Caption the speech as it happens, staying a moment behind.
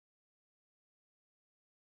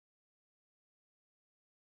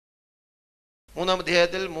മൂന്നാം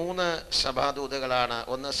അധ്യായത്തിൽ 3 സഭാദൂതകളാണ്.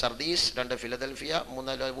 1 സർദീസ്, 2 ഫിലദൽഫിയ,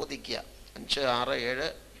 3 ലവോദിക്യ. 5, 6, 7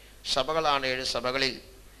 സഭകളാണ്. 7 സഭകളിൽ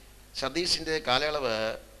സർദീസിൻ്റെ കാലയളവ്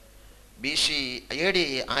BC AD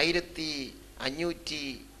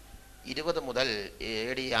 1520 മുതൽ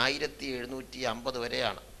AD 1750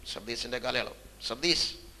 വരെയാണ് സർദീസിൻ്റെ കാലയളവ്. സർദീസ്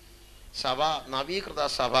സഭ നവീകൃത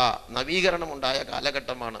സഭ, നവീകരണമുണ്ടായ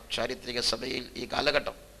കാലഘട്ടമാണ് ചാരിത്രിക സഭയിൽ ഈ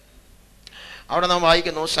കാലഘട്ടം. അവിടെ നാം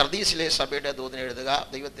വായിക്കുന്നു, സർദീസിലെ സഭയുടെ ദൂതനെ എഴുതുക,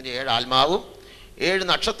 ദൈവത്തിൻ്റെ 7 ആത്മാവും 7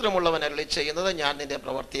 നക്ഷത്രമുള്ളവൻ അരുളി ചെയ്യുന്നത്, ഞാൻ നിന്റെ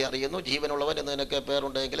പ്രവൃത്തി അറിയുന്നു. ജീവനുള്ളവൻ എന്ന് നിനക്ക്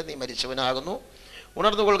പേരുണ്ടെങ്കിലും നീ മരിച്ചവനാകുന്നു.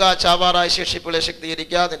 ഉണർന്നുകൊള്ളുക, ചാവാറായ ശേഷിപ്പുകളെ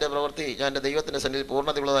ശക്തീകരിക്കുക. നിന്റെ പ്രവൃത്തി ഞാൻ എൻ്റെ ദൈവത്തിൻ്റെ സന്നിധിയിൽ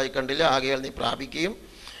പൂർണ്ണതയുള്ളതായി കണ്ടില്ല. ആകയാൽ നീ പ്രാപിക്കുകയും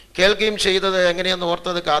കേൾക്കുകയും ചെയ്തത് എങ്ങനെയെന്ന്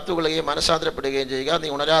ഓർത്തത് കാത്തുകൊള്ളുകയും മനസ്സാന്തരപ്പെടുകയും ചെയ്യുക. നീ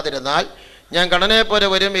ഉണരാതിരുന്നാൽ ഞാൻ കടനെ പോലെ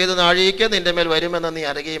വരും. ഏത് നാഴികയ്ക്ക് നിന്റെ മേൽ വരുമെന്ന് നീ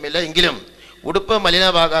അറിയുകയുമില്ല. എങ്കിലും ഉടുപ്പ്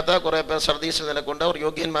മലിനമാകാത്ത കുറേ പേർ സർദീസിൽ നിനക്കുണ്ട്. അവർ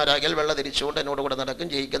യോഗ്യന്മാരാകിയാൽ വെള്ള ധരിച്ചുകൊണ്ട് എന്നോട് കൂടെ നടക്കും.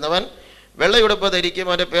 ജയിക്കുന്നവൻ വെള്ളയുടുപ്പ് ധരിക്കും.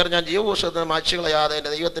 അവൻ്റെ പേർ ഞാൻ ജീവപുസ്തകത്തിൽ മായ്ച്ചു കളയാതെ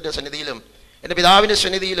എൻ്റെ ദൈവത്തിൻ്റെ സന്നിധിയിലും എൻ്റെ പിതാവിൻ്റെ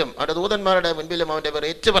സന്നിധിയിലും അവൻ്റെ ദൂതന്മാരുടെ മുൻപിലും അവൻ്റെ പേർ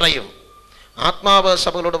ഏറ്റുപറയും. ആത്മാവ്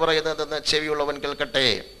സഭകളോട് പറയുന്നതെന്ന് ചെവിയുള്ളവൻ കേൾക്കട്ടെ.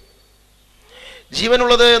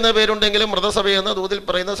 ജീവനുള്ളത് എന്ന പേരുണ്ടെങ്കിലും മൃതസഭയെന്ന് ദൂതിൽ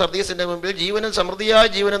പറയുന്ന സർദീസിൻ്റെ മുമ്പിൽ ജീവനും സമൃദ്ധിയായ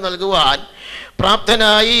ജീവനും നൽകുവാൻ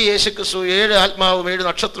പ്രാപ്തനായി യേശുക്രിസ്തു 7 ആത്മാവും 7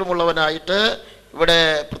 നക്ഷത്രമുള്ളവനായിട്ട് ഇവിടെ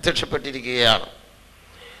പ്രത്യക്ഷപ്പെട്ടിരിക്കുകയാണ്.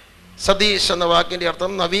 സദീഷ് എന്ന വാക്കിൻ്റെ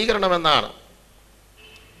അർത്ഥം നവീകരണമെന്നാണ്.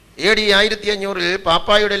 AD 1500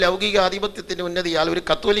 പാപ്പായുടെ ലൗകിക ആധിപത്യത്തിൻ്റെ ഉന്നതിയാൽ ഒരു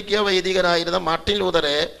കത്തോലിക്ക വൈദികനായിരുന്ന മാർട്ടിൻ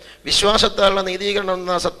ലൂതറെ വിശ്വാസത്താലുള്ള നീതീകരണം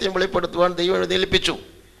എന്ന സത്യം വെളിപ്പെടുത്തുവാൻ ദൈവം എഴുന്നേൽപ്പിച്ചു.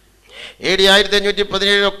 AD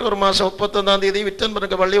 1517 ഒക്ടോബർ മാസം 31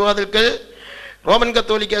 വിറ്റൻബർഗ് പള്ളിവാതിൽക്കൽ റോമൻ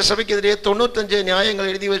കത്തോലിക്ക സഭയ്ക്കെതിരെ 95 ന്യായങ്ങൾ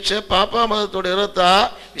എഴുതി വെച്ച് പാപ്പാ മതത്തോട് എതിർത്ത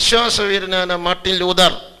വിശ്വാസവീരനാണ് മാർട്ടിൻ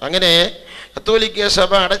ലൂതർ. അങ്ങനെ കത്തോലിക്ക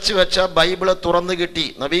സഭ അടച്ചു വെച്ച ബൈബിള് തുറന്നു കിട്ടി.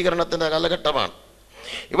 നവീകരണത്തിൻ്റെ കാലഘട്ടമാണ്.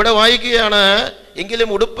 ഇവിടെ വായിക്കുകയാണ്, എങ്കിലും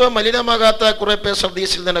ഉടുപ്പ് മലിനമാകാത്ത കുറേ പേർ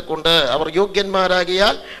സർദീസിൽ നിനക്കുണ്ട്. അവർ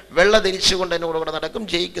യോഗ്യന്മാരാകിയാൽ വെള്ള ധരിച്ചുകൊണ്ട് എന്നോടുകൂടെ നടക്കും.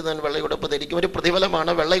 ജയിക്കുന്നവൻ വെള്ളയുടുപ്പ് ധരിക്കും. ഒരു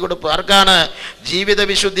പ്രതിഫലമാണ് വെള്ളയുടുപ്പ്. ആർക്കാണ്? ജീവിത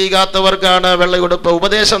വിശുദ്ധിക്കാത്തവർക്കാണ് വെള്ളയുടുപ്പ്.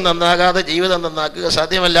 ഉപദേശം നന്നാകാതെ ജീവിതം നന്നാക്കുക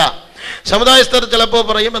സാധ്യമല്ല. സമുദായസ്ഥർ ചിലപ്പോൾ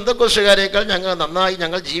പറയും, എന്തൊക്കെക്കാരേക്കാൾ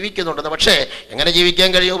ഞങ്ങൾ ജീവിക്കുന്നുണ്ടെന്ന്. പക്ഷേ എങ്ങനെ ജീവിക്കാൻ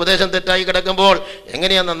കഴിയും? ഉപദേശം തെറ്റായി കിടക്കുമ്പോൾ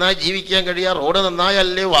എങ്ങനെയാണ് നന്നായി ജീവിക്കാൻ കഴിയുക? റോഡ്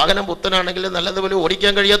നന്നായല്ലേ വാഹനം പുത്തനാണെങ്കിൽ നല്ലതുപോലെ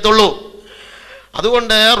ഓടിക്കാൻ കഴിയത്തുള്ളൂ.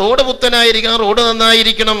 അതുകൊണ്ട് റോഡ് പുത്തനായിരിക്കണം, റോഡ്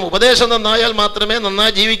നന്നായിരിക്കണം. ഉപദേശം നന്നായാൽ മാത്രമേ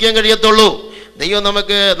നന്നായി ജീവിക്കാൻ കഴിയത്തുള്ളൂ. ദൈവം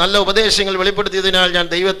നമുക്ക് നല്ല ഉപദേശങ്ങൾ വെളിപ്പെടുത്തിയതിനാൽ ഞാൻ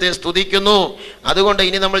ദൈവത്തെ സ്തുതിക്കുന്നു. അതുകൊണ്ട്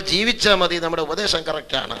ഇനി നമ്മൾ ജീവിച്ചാൽ മതി. നമ്മുടെ ഉപദേശം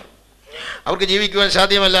കറക്റ്റാണ്. അവർക്ക് ജീവിക്കുവാൻ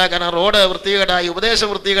സാധ്യമല്ല. കാരണം റോഡ് വൃത്തികേടായി, ഉപദേശം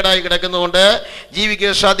വൃത്തികേടായി കിടക്കുന്നതുകൊണ്ട്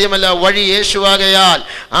ജീവിക്കാൻ സാധ്യമല്ല. വഴി യേശുവാകയാൽ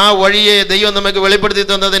ആ വഴിയെ ദൈവം നമുക്ക് വെളിപ്പെടുത്തി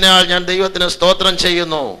തന്നതിനാൽ ഞാൻ ദൈവത്തിന് സ്തോത്രം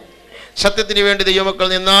ചെയ്യുന്നു. സത്യത്തിന് വേണ്ടി ദൈവമക്കൾ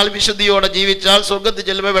നിന്നാൽ, വിശുദ്ധിയോടെ ജീവിച്ചാൽ സ്വർഗത്തിൽ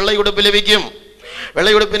ചെല്ലുമ്പോൾ വെള്ളയുടുപ്പ് ലഭിക്കും.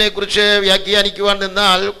 വെള്ളയുടുപ്പിനെ കുറിച്ച് വ്യാഖ്യാനിക്കുവാൻ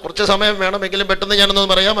നിന്നാൽ കുറച്ച് സമയം വേണമെങ്കിലും പെട്ടെന്ന് ഞാനൊന്ന്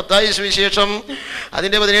പറയാം. മത്തായി സുവിശേഷം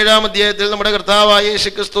അതിൻ്റെ 17-ാം അധ്യായത്തിൽ നമ്മുടെ കർത്താവായ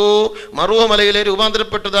യേശുക്രിസ്തു മറുമലയിലെ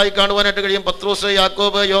രൂപാന്തരപ്പെട്ടതായി കാണുവാനായിട്ട് കഴിയും. പത്രോസ്,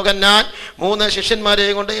 യാക്കോബ്, യോഹന്നാൻ 3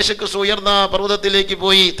 ശിഷ്യന്മാരെയും കൊണ്ട് യേശുക്രിസ്തു ഉയർന്ന പർവ്വതത്തിലേക്ക്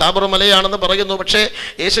പോയി. താബോർ മലയാണെന്ന് പറയുന്നു. പക്ഷേ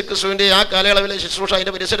യേശുക്രിസ്തുവിൻ്റെ ആ കാലയളവിലെ ശുശ്രൂഷ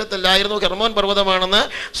അതിൻ്റെ പരിസരത്തല്ലായിരുന്നു, ഹെർമോൻ പർവ്വതമാണെന്ന്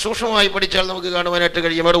സൂക്ഷ്മമായി പഠിച്ചാൽ നമുക്ക് കാണുവാനായിട്ട്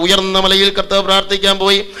കഴിയും. അവിടെ ഉയർന്ന മലയിൽ കർത്താവ് പ്രാർത്ഥിക്കാൻ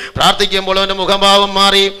പോയി. പ്രാർത്ഥിക്കുമ്പോൾ അവൻ്റെ മുഖഭാവം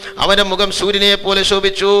മാറി. അവൻ്റെ മുഖം സൂര്യനെ പോലെ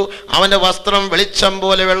ശോഭിച്ചു. അവൻ്റെ വസ്ത്രം വെളിച്ചം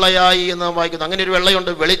പോലെ വെള്ളയായി എന്ന് വായിക്കുന്നു. അങ്ങനെ ഒരു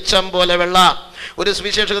വെള്ളയുണ്ട്, വെളിച്ചം പോലെ വെള്ള. ഒരു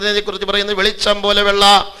സുവിശേഷകനെ കുറിച്ച് പറയുന്നത് വെളിച്ചം പോലെ വെള്ള.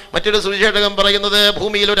 മറ്റൊരു സുവിശേഷകൻ പറയുന്നത്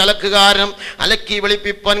ഭൂമിയിൽ ഒരു അലക്കുകാരൻ അലക്കി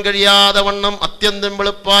വെളുപ്പിപ്പാൻ കഴിയാതെ വണ്ണം അത്യന്തം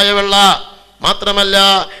വെളുപ്പായ വെള്ള. മാത്രമല്ല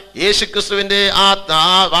യേശുക്രിസ്തുവിൻ്റെ ആ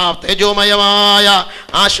തേജോമയമായ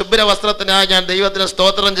ആ ശുഭ്രവസ്ത്രത്തിനായി ഞാൻ ദൈവത്തിന്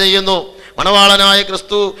സ്തോത്രം ചെയ്യുന്നു. മണവാളനായ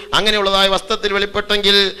ക്രിസ്തു അങ്ങനെയുള്ളതായ വസ്ത്രത്തിൽ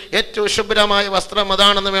വെളിപ്പെട്ടെങ്കിൽ ഏറ്റവും ശുഭ്രമായ വസ്ത്രം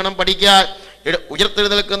അതാണെന്ന് വേണം പഠിക്കാൻ.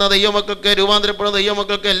 ഉയർത്തെഴുന്നേൽക്കുന്ന ദൈവമക്കൾക്ക്, രൂപാന്തരപ്പെടുന്ന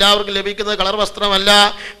ദൈവമക്കൾക്ക് എല്ലാവർക്കും ലഭിക്കുന്നത് കളർ വസ്ത്രമല്ല,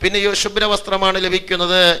 പിന്നെയോ ശുഭ്രവസ്ത്രമാണ്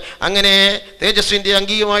ലഭിക്കുന്നത്. അങ്ങനെ തേജസ്സിൻ്റെ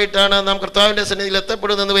അംഗീകമായിട്ടാണ് നാം കർത്താവിൻ്റെ സന്നിധിയിൽ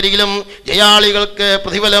എത്തപ്പെടുന്നതെന്ന് വരികിലും ജയാളികൾക്ക്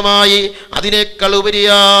പ്രതിഫലമായി അതിനേക്കാൾ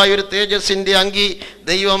ഉപരിയായ ഒരു തേജസ്സിൻ്റെ അങ്കി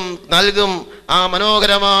ദൈവം നൽകും. ആ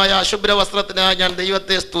മനോഹരമായ ശുഭ്രവസ്ത്രത്തിനായി ഞാൻ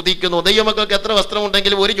ദൈവത്തെ സ്തുതിക്കുന്നു. ദൈവമക്കൾക്ക് എത്ര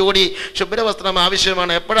വസ്ത്രമുണ്ടെങ്കിലും ഒരു ജോഡി ശുഭ്രവസ്ത്രം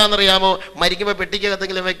ആവശ്യമാണ്. എപ്പോഴാണെന്നറിയാമോ? മരിക്കുമ്പോൾ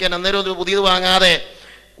പെട്ടിക്കകത്തെങ്കിലും വയ്ക്കാൻ. അന്നേരം ഒരു പുതിയത് വാങ്ങാതെ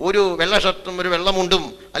ഒരു വെള്ള ഷർട്ടും ഒരു വെള്ളമുണ്ടും,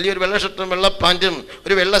 അല്ലെങ്കിൽ ഒരു വെള്ള ഷർട്ടും വെള്ള പാൻറ്റും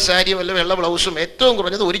ഒരു വെള്ള സാരിയും അല്ലെങ്കിൽ വെള്ള ബ്ലൗസും, ഏറ്റവും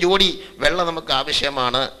കുറഞ്ഞത് ഒരു ജോഡി വെള്ള നമുക്ക്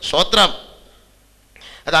ആവശ്യമാണ്. സ്തോത്രം.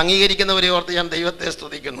 അത് അംഗീകരിക്കുന്നവരെ ഓർത്ത് ഞാൻ ദൈവത്തെ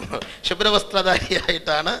സ്തുതിക്കുന്നു.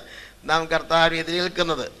 ശുഭ്രവസ്ത്രധാരിയായിട്ടാണ് നാം കർത്താവിനെ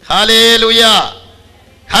എതിരേൽക്കുന്നത്. Hallelujah,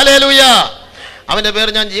 hallelujah. അവൻ്റെ പേർ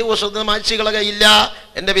ഞാൻ ജീവപുസ്തകത്തിൽ മായ്ച്ചു കളകയില്ല.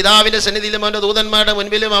 എൻ്റെ പിതാവിൻ്റെ സന്നിധിയിലും അവൻ്റെ ദൂതന്മാരുടെ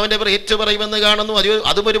മുൻപിലും അവൻ്റെ ഏറ്റു പറയുമെന്ന് കാണുന്നു.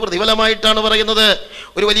 അതും ഒരു പ്രതിഫലമായിട്ടാണ് പറയുന്നത്.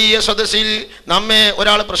 ഒരു വലിയ സദസ്സിൽ നമ്മെ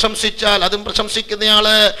ഒരാൾ പ്രശംസിച്ചാൽ, അതും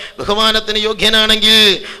പ്രശംസിക്കുന്നയാള് ബഹുമാനത്തിന് യോഗ്യനാണെങ്കിൽ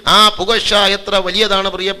ആ പുകഴ്ച എത്ര വലിയതാണ്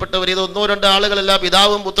പ്രിയപ്പെട്ടവർ. ഇത് ഒന്നോ രണ്ടോ ആളുകളല്ല,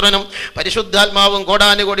 പിതാവും പുത്രനും പരിശുദ്ധാത്മാവും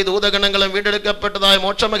കോടാനുകോടി ദൂതഗണങ്ങളും വീണ്ടെടുക്കപ്പെട്ടതായ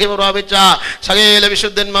മോക്ഷമഹിമ പ്രാപിച്ച സകല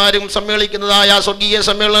വിശുദ്ധന്മാരും സമ്മേളിക്കുന്നതായ സ്വർഗീയ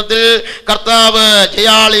സമ്മേളനത്തിൽ കർത്താവ്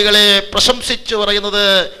ജയാളികളെ പ്രശംസിച്ചു പറയുന്നത്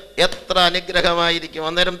എത്ര അനുഗ്രഹമായിരിക്കും.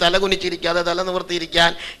 അന്നേരം തലകുനിച്ചിരിക്കാതെ തല നിവർത്തിയിരിക്കാൻ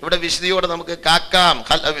ഇവിടെ വിശുദ്ധിയോടെ നമുക്ക് കാക്കാം,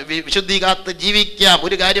 വിശുദ്ധി കാത്ത് ജീവിക്കാം.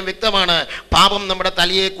 ഒരു കാര്യം വ്യക്തമാണ്, പാപം നമ്മുടെ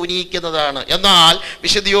തലയെ കുനിയിക്കുന്നതാണ്. എന്നാൽ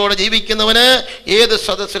വിശുദ്ധിയോടെ ജീവിക്കുന്നവന് ഏത്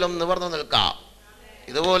സദസ്സിലും നിവർന്നു നിൽക്കാം.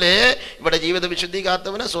 ഇതുപോലെ ഇവിടെ ജീവിത വിശുദ്ധി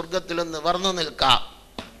കാത്തവന് സ്വർഗത്തിലും നിവർന്നു നിൽക്കാം.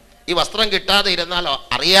 ഈ വസ്ത്രം കിട്ടാതെ ഇരുന്നാലോ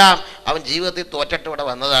അറിയാം അവൻ ജീവിതത്തിൽ തോറ്റിട്ട് ഇവിടെ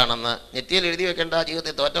വന്നതാണെന്ന്. നെറ്റിയിൽ എഴുതി വെക്കേണ്ട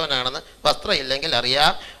ജീവിതത്തിൽ തോറ്റവനാണെന്ന്. വസ്ത്രം ഇല്ലെങ്കിൽ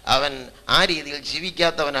അറിയാം അവൻ ആ രീതിയിൽ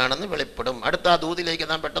ജീവിക്കാത്തവനാണെന്ന് വെളിപ്പെടും. അടുത്ത ദൂതിലേക്ക്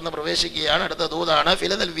നാം പെട്ടെന്ന് പ്രവേശിക്കുകയാണ്. അടുത്ത ദൂതാണ്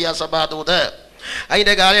ഫിലദൽഫിയ സഭാ ദൂത്.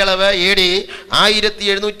 അതിൻ്റെ കാലയളവ് AD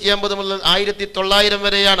 1750 മുതൽ 1900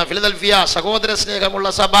 വരെയാണ്. ഫിലദൽഫിയ സഹോദര സ്നേഹമുള്ള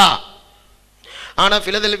സഭ ആണ്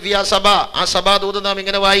ഫിലദൽഫിയ സഭ. ആ സഭാദൂത് നാം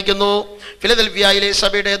ഇങ്ങനെ വായിക്കുന്നു: ഫിലദൽഫിയയിലെ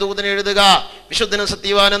സഭയുടെ ദൂതനെ എഴുതുക, വിശുദ്ധനും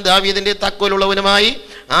സത്യവാനും ദാവീദിന്റെ താക്കോലുള്ളവനുമായി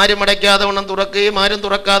ആരും അടയ്ക്കാതെ വണ്ണം തുറക്കുകയും ആരും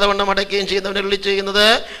തുറക്കാതെ വണ്ണം അടയ്ക്കുകയും ചെയ്യുന്നവനെ വിളിച്ച് ചെയ്യുന്നത്,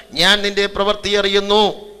 ഞാൻ നിന്റെ പ്രവൃത്തി അറിയുന്നു.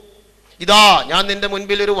 ഇതാ ഞാൻ നിന്റെ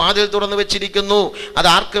മുൻപിൽ ഒരു വാതിൽ തുറന്നു വെച്ചിരിക്കുന്നു, അത്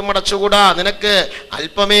ആർക്കും അടച്ചുകൂടാ. നിനക്ക്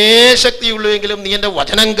അല്പമേ ശക്തിയുള്ളൂവെങ്കിലും നീ എൻ്റെ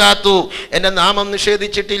വചനം കാത്തു, എൻ്റെ നാമം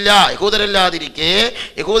നിഷേധിച്ചിട്ടില്ല. യഹൂദരല്ലാതിരിക്കെ,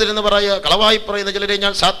 യഹൂദരെന്ന് കളവായി പറയുന്ന ചിലരെ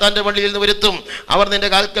ഞാൻ സാത്താൻ്റെ പള്ളിയിൽ നിന്ന് വരുത്തും. അവർ നിന്റെ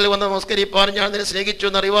കാൽക്കൽ വന്ന് നമസ്കരിപ്പാനും ഞാൻ നിന്നെ സ്നേഹിച്ചു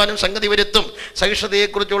എന്നറിയുവാനും സംഗതി വരുത്തും.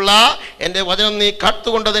 സഹിഷ്ണുതയെക്കുറിച്ചുള്ള എൻ്റെ വചനം നീ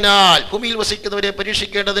കാത്തുകൊണ്ടതിനാൽ ഭൂമിയിൽ വസിക്കുന്നവരെ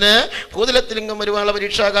പരീക്ഷിക്കേണ്ടതിന് ഭൂതലത്തിലിംഗം വരുവാനുള്ള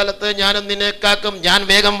പരീക്ഷാകാലത്ത് ഞാനും നിന്നെ കാക്കും. ഞാൻ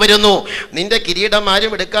വേഗം വരുന്നു. നിന്റെ കിരീടം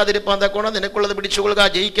ആരും എടുക്കാതിരിപ്പാൻ നിനക്കുള്ളത് പിടിച്ചുകൊള്ളുക.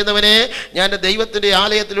 ജയിക്കുന്നവനെ ഞാൻ എൻ്റെ ദൈവത്തിൻ്റെ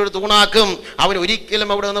ആലയത്തിൽ ഒരു തൂണാക്കും. അവൻ ഒരിക്കലും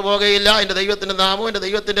അവിടെ നിന്ന് പോകുകയില്ല. എൻ്റെ ദൈവത്തിൻ്റെ നാമവും എൻ്റെ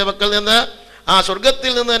ദൈവത്തിൻ്റെ പക്കൽ നിന്ന്, ആ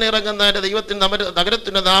സ്വർഗത്തിൽ നിന്ന് തന്നെ ഇറങ്ങുന്ന എൻ്റെ ദൈവത്തിൻ്റെ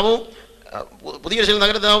നഗരത്തിൻ്റെ നാമവും, പുതിയ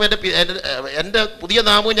നഗരത്തിൻ്റെ നാമവും, എൻ്റെ പുതിയ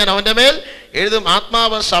നാമവും ഞാൻ അവൻ്റെ മേൽ എഴുതും.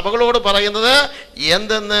 ആത്മാവ് സഭകളോട് പറയുന്നത്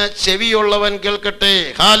എന്തെന്ന് ചെവിയുള്ളവൻ കേൾക്കട്ടെ.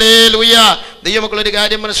 ഹല്ലേലൂയ. ദൈവമക്കളൊരു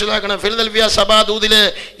കാര്യം മനസ്സിലാക്കണം. ഫിലദൽഫിയ സഭാദൂതില്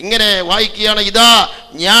ഇങ്ങനെ വായിക്കുകയാണ്: ഇതാ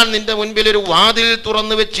ഞാൻ നിന്റെ മുൻപിൽ ഒരു വാതിൽ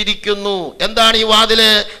തുറന്നു വെച്ചിരിക്കുന്നു. എന്താണ് ഈ വാതില്?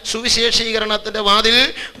 സുവിശേഷീകരണത്തിന്റെ വാതിൽ.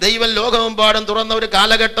 ദൈവം ലോകമെമ്പാടും തുറന്ന ഒരു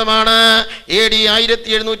കാലഘട്ടമാണ്. AD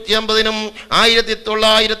 1750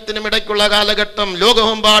 1900 ഇടയ്ക്കുള്ള കാലഘട്ടം.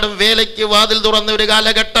 ലോകമെമ്പാടും വേലയ്ക്ക് വാതിൽ തുറന്ന ഒരു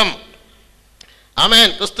കാലഘട്ടം. ആമേൻ.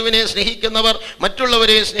 ക്രിസ്തുവിനെ സ്നേഹിക്കുന്നവർ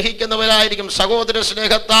മറ്റുള്ളവരെ സ്നേഹിക്കുന്നവരായിരിക്കും. സഹോദര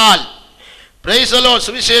സ്നേഹത്താൽ പ്രൈസ് ദി ലോർഡ്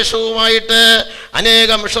സുവിശേഷവുമായിട്ട്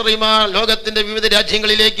അനേകം മിഷണറിമാർ ലോകത്തിന്റെ വിവിധ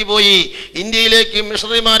രാജ്യങ്ങളിലേക്ക് പോയി. ഇന്ത്യയിലേക്ക്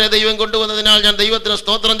മിഷണറിമാരെ ദൈവം കൊണ്ടുവന്നതിനാൽ ഞാൻ ദൈവത്തിന്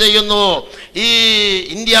സ്തോത്രം ചെയ്യുന്നു. ഈ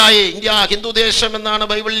ഇന്ത്യ ഹിന്ദു ദേശം എന്നാണ്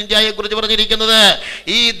ബൈബിളിൽ ഇന്ത്യയെ കുറിച്ച് പറഞ്ഞിരിക്കുന്നത്.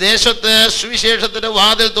 ഈ ദേശത്ത് സുവിശേഷത്തിന്റെ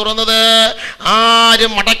വാതിൽ തുറന്നത്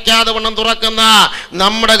ആരും അടയ്ക്കാതെ വണ്ണം തുറക്കുന്ന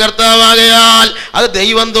നമ്മുടെ കർത്താവാകയാൽ അത്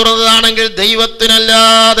ദൈവം തുറന്നതാണെങ്കിൽ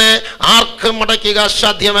ദൈവത്തിനല്ലാതെ ആർക്കും അടയ്ക്കുക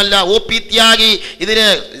സാധ്യമല്ല. OP ത്യാഗി ഇതിന്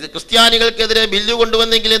ക്രിസ്ത്യാനികൾക്ക് ബില്ല്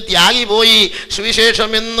കൊണ്ടുവന്നെങ്കിലും ത്യാഗി പോയി. സുവിശേഷം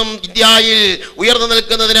എന്നും ഇന്ത്യയിൽ ഉയർന്നു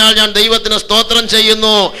നിൽക്കുന്നതിനാൽ ഞാൻ ദൈവത്തിന് സ്തോത്രം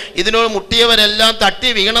ചെയ്യുന്നു. ഇതിനോട് മുട്ടിയവരെല്ലാം തട്ടി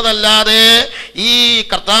വീണതല്ലാതെ ഈ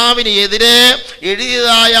കർത്താവിന് എതിരെ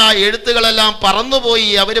എഴുതിയതായ എഴുത്തുകളെല്ലാം പറന്നുപോയി,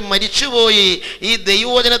 അവർ മരിച്ചുപോയി. ഈ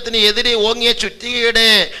ദൈവവചനത്തിന് എതിരെ ഓങ്ങിയ ചുറ്റികയുടെ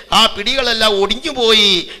ആ പിടികളെല്ലാം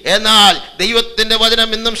ഒടിഞ്ഞുപോയി. എന്നാൽ ദൈവത്തിന്റെ വചനം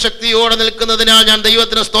ഇന്നും ശക്തിയോടെ നിൽക്കുന്നതിനാൽ ഞാൻ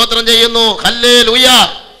ദൈവത്തിന് സ്തോത്രം ചെയ്യുന്നു. ഹല്ലേലൂയ.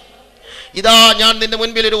 ഇതാ ഞാൻ നിന്റെ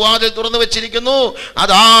മുൻപിൽ ഒരു വാതിൽ തുറന്നു വെച്ചിരിക്കുന്നു,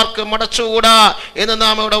 അതാർക്കും അടച്ചുകൂടാ എന്ന്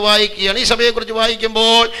നാം ഇവിടെ വായിക്കുകയാണ്. ഈ സഭയെക്കുറിച്ച്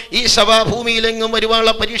വായിക്കുമ്പോൾ ഈ സഭ ഭൂമിയിലെങ്ങും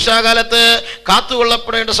വരുവാനുള്ള പരീക്ഷാകാലത്ത്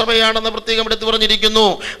കാത്തുകൊള്ളപ്പെടേണ്ട സഭയാണെന്ന് പ്രത്യേകം എടുത്തു പറഞ്ഞിരിക്കുന്നു.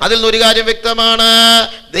 അതിൽ നിന്നൊരു കാര്യം വ്യക്തമാണ്: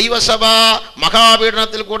 ദൈവസഭ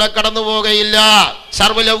മഹാപീഡനത്തിൽ കൂടെ കടന്നു പോകുകയില്ല.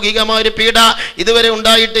 സർവലൗകികമായ ഒരു പീഡ ഇതുവരെ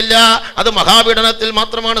ഉണ്ടായിട്ടില്ല. അത് മഹാപീഡനത്തിൽ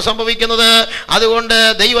മാത്രമാണ് സംഭവിക്കുന്നത്. അതുകൊണ്ട്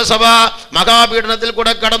ദൈവസഭ മഹാപീഡനത്തിൽ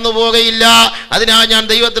കൂടെ കടന്നു പോകുകയില്ല. അതിനാൽ ഞാൻ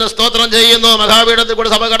ദൈവത്തിന് സ്തോത്രം ചെയ്യുന്നു. മഹാപീഡനത്തിൽ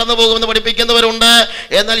കൂടെ സഭ കടന്നു പോകുമെന്ന് പഠിപ്പിക്കുന്നവരുണ്ട്.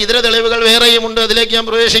 എന്നാൽ ഇതര തെളിവുകൾ വേറെയുമുണ്ട്. അതിലേക്ക് ഞാൻ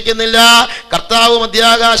പ്രവേശിക്കുന്നില്ല. കർത്താവ്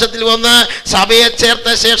മധ്യാകാശത്തിൽ വന്ന് സഭയെ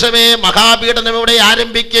ചേർത്ത ശേഷമേ മഹാപീഡനം ഇവിടെ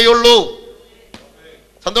ആരംഭിക്കുകയുള്ളൂ.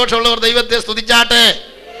 സന്തോഷമുള്ളവർ ദൈവത്തെ സ്തുതിച്ചാട്ടെ.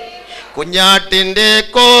 കുഞ്ഞാട്ടിന്റെ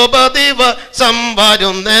കോപദിവസം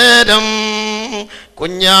വരും നേരം,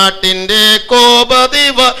 കുഞ്ഞാട്ടിന്റെ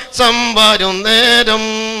കോപദിവസം വരും നേരം,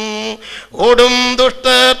 ഓടും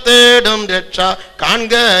ദുഷ്ടർ തേടും രക്ഷ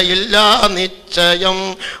കാണുകയില്ല നിശ്ചയം,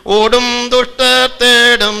 ഓടും ദുഷ്ടർ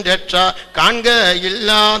തേടും രക്ഷ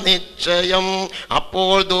കാണുകയില്ല നിശ്ചയം.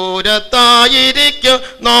 അപ്പോൾ ദൂരത്തായിരിക്കും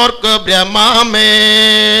നോർക്ക് ബ്രഹ്മമേ,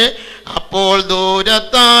 അപ്പോൾ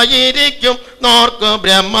ദൂരത്തായിരിക്കും നോർക്ക്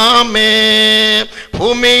ബ്രഹ്മമേ.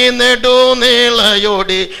 ഭൂമി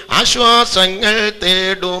നെടുനീളയോടി ആശ്വാസങ്ങൾ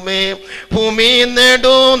തേടുമേ. ഭൂമി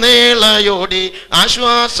നെടുനീളയോടി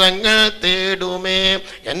ആശ്വാസങ്ങൾ തേടുമേ.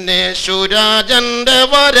 എന്നെ ശുരാജന്റെ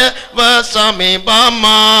വരവ്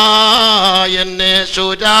സമീപമായി. എന്നെ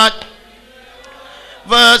ശുരാജ്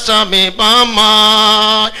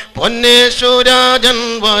സമീപമായി. പൊന്നേശ്വരാജൻ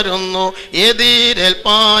വരുന്നു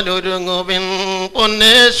എതിരേൽപ്പാനൊരുങ്ങുവിൻ.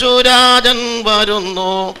 പൊന്നേശ്വരാജൻ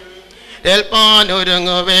വരുന്നു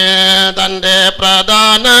ഏൽപ്പാനൊരുങ്ങുവേ. തൻ്റെ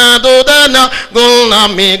പ്രധാന ദൂതന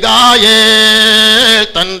ഗുണമികായേൽ.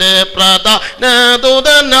 തൻ്റെ പ്രധാന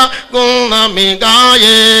ദൂതന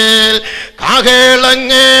ഗുണമികായേൽ.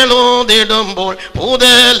 കാഹളങ്ങളൂതിടുമ്പോൾ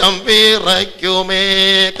ഭൂതലം വിറയ്ക്കുമേ.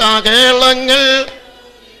 കാഹളങ്ങൾ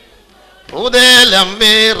ഭൂതലം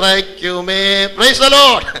വിറയ്ക്കുമേ. Praise the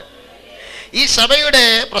Lord. ഈ സഭയുടെ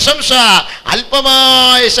പ്രശംസ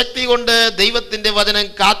അല്പമായ ശക്തി കൊണ്ട് ദൈവത്തിന്റെ വചനം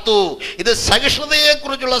കാത്തു. ഇത്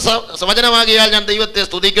സഹിഷ്ണുതയെക്കുറിച്ചുള്ള വചനമാകിയാൽ ഞാൻ ദൈവത്തെ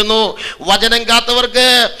സ്തുതിക്കുന്നു. വചനം കാത്തവർക്ക്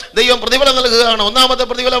ദൈവം പ്രതിഫലം നൽകുകയാണ്. ഒന്നാമത്തെ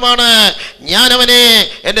പ്രതിഫലമാണ്, ഞാൻ അവനെ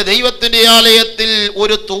എൻ്റെ ദൈവത്തിൻ്റെ ആലയത്തിൽ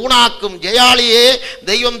ഒരു തൂണാക്കും. ജയാളിയെ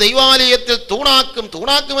ദൈവം ദൈവാലയത്തിൽ തൂണാക്കും.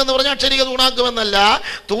 തൂണാക്കും എന്ന് പറഞ്ഞാൽ അക്ഷരിക തൂണാക്കുമെന്നല്ല.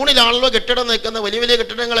 തൂണിലാണല്ലോ കെട്ടിടം നിൽക്കുന്ന. വലിയ വലിയ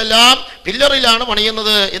കെട്ടിടങ്ങളെല്ലാം പില്ലറിലാണ്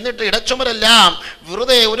പണിയുന്നത്. എന്നിട്ട് ഇടച്ചുമരെല്ലാം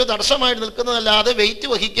വെറുതെ ഒരു തടസ്സമായിട്ട് നിൽക്കുന്നതല്ലാതെ വെയിറ്റ്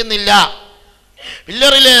വഹിക്കുന്നില്ല.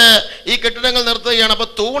 പില്ലറില് ഈ കെട്ടിടങ്ങൾ നിർത്തുകയാണ്. അപ്പൊ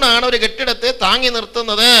തൂണാണ് ഒരു കെട്ടിടത്തെ താങ്ങി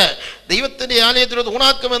നിർത്തുന്നത്. ദൈവത്തിന്റെ ആലയത്തിൽ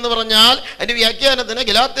തൂണാക്കുമെന്ന് പറഞ്ഞാൽ അതിന്റെ വ്യാഖ്യാനത്തിന്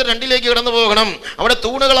ഗലാത്യർ 2 കടന്നു പോകണം. അവിടെ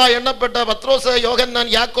തൂണുകളായി എണ്ണപ്പെട്ട പത്രോസ്, യോഹന്നാൻ,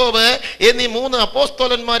 യാക്കോബ് എന്നീ 3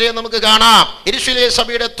 അപ്പോസ്തലന്മാരെ നമുക്ക് കാണാം. യെരുശലേം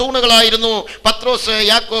സഭയുടെ തൂണുകളായിരുന്നു പത്രോസ്,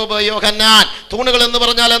 യാക്കോബ്, യോഹന്നാൻ. തൂണുകൾ എന്ന്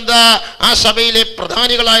പറഞ്ഞാൽ എന്താ? ആ സഭയിലെ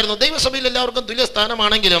പ്രധാനികളായിരുന്നു. ദൈവസഭയിൽ എല്ലാവർക്കും തുല്യ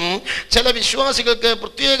സ്ഥാനമാണെങ്കിലും ചില വിശ്വാസികൾക്ക്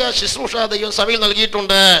പ്രത്യേക ശുശ്രൂഷ ദൈവം സഭയിൽ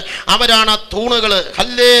നൽകിയിട്ടുണ്ട്. അവരാണ് തൂണുകൾ.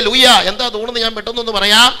 ഹല്ലേലൂയ. എന്താ തൂണെന്ന് ഞാൻ പെട്ടെന്നൊന്ന്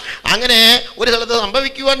പറയാം. അങ്ങനെ ഒരു സ്ഥലത്ത്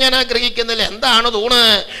സംഭവിക്കുവാൻ ഞാൻ ആഗ്രഹിക്കുന്നില്ല. എന്താണ് തൂണ്?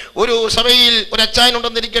 ഒരു സഭയിൽ ഒരു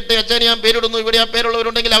അച്ചായനുണ്ടെന്നിരിക്കട്ടെ. അച്ചായന് ഞാൻ പേരിടുന്നു. ഇവിടെ ആ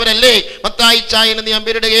പേരുള്ളവരുണ്ടെങ്കിൽ അവരല്ലേ മത്തായി ചായൻ എന്ന് ഞാൻ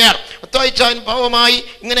പേരിടുകയാണ്. മത്തായി ചായൻ പാവമായി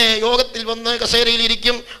ഇങ്ങനെ യോഗത്തിൽ വന്ന് കസേരയിൽ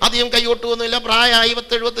ഇരിക്കും. അധികം കൈകൊട്ടുമൊന്നുമില്ല. പ്രായമായി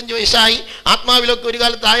 70-75 വയസ്സായി. ആത്മാവിലൊക്കെ ഒരു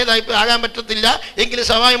കാലത്ത് ആയതായി ആകാൻ പറ്റത്തില്ല. എങ്കിലും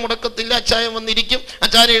സഹായം മുടക്കത്തില്ല. അച്ചായൻ വന്നിരിക്കും.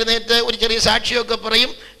 അച്ചായൻ എഴുന്നേറ്റ് ഒരു ചെറിയ സാക്ഷിയൊക്കെ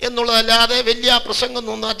പറയും എന്നുള്ളതല്ലാതെ വലിയ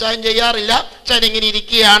പ്രസംഗമൊന്നും അച്ചായൻ ചെയ്യാറില്ല. അച്ചായൻ ഇങ്ങനെ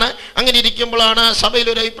ഇരിക്കുകയാണ്. അങ്ങനെ ഇരിക്കുമ്പോഴാണ് സഭയിൽ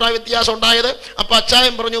ഒരു അഭിപ്രായ വ്യത്യാസം ഉണ്ടായത്. അപ്പോൾ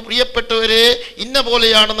അച്ചായൻ പറഞ്ഞു, പ്രിയപ്പെട്ടവരെ, ഇന്ന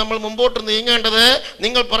പോലെയാണ് നമ്മൾ മുമ്പോട്ട് നീങ്ങേണ്ടത്.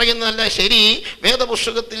 നിങ്ങൾ പറയുന്നതല്ല ശരി.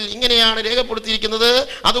 വേദപുസ്തകത്തിൽ ഇങ്ങനെയാണ് രേഖപ്പെടുത്തിയിരിക്കുന്നത്.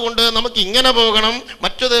 അതുകൊണ്ട് നമുക്ക് ഇങ്ങനെ പോകണം.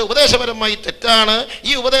 മറ്റത് ഉപദേശപരമായി തെറ്റാണ്.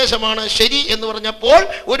 ഈ ഉപദേശമാണ് ശരി എന്ന് പറഞ്ഞപ്പോൾ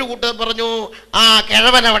ഒരു കൂട്ടർ പറഞ്ഞു, ആ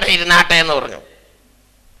കിഴവൻ അവിടെ ഇരുന്നാട്ടെ എന്ന് പറഞ്ഞു.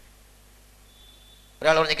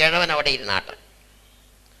 ഒരാൾ പറഞ്ഞു, കിഴവൻ അവിടെ ഇരുന്നാട്ടെ.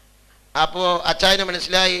 അപ്പോൾ അച്ചായന്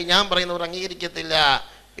മനസ്സിലായി ഞാൻ പറയുന്നവർ അംഗീകരിക്കത്തില്ല,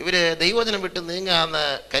 ഇവര് ദൈവവചനം വിട്ട് നീങ്ങാന്ന്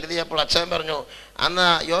കരുതിയപ്പോൾ അച്ചായൻ പറഞ്ഞു, അന്ന്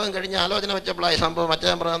യോഗം കഴിഞ്ഞ് ആലോചന വെച്ചപ്പോഴായി സംഭവം.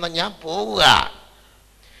 അച്ചായൻ പറഞ്ഞു, എന്നാൽ ഞാൻ പോവുക.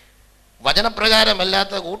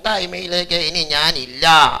 വചനപ്രകാരമല്ലാത്ത കൂട്ടായ്മയിലേക്ക് ഇനി ഞാനില്ല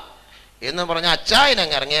എന്ന് പറഞ്ഞ അച്ചായൻ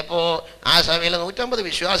അങ്ങ് ഇറങ്ങിയപ്പോൾ ആ സഭയിൽ 150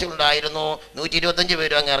 വിശ്വാസികളുണ്ടായിരുന്നു. 125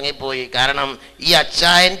 പേരും അങ്ങ് ഇറങ്ങിപ്പോയി. കാരണം ഈ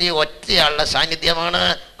അച്ചായൻ്റെ ഒറ്റയാളുടെ സാന്നിധ്യമാണ്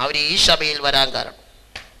അവർ ഈ സഭയിൽ വരാൻ കാരണം.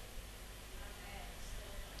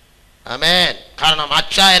 ആമേൻ. കാരണം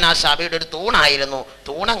അച്ചായൻ ആ സഭയുടെ ഒരു തൂണായിരുന്നു.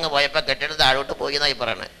 തൂണങ്ങ് പോയപ്പോൾ കെട്ടിടം താഴോട്ട് പോയി എന്നായി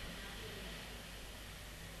പറയണേ.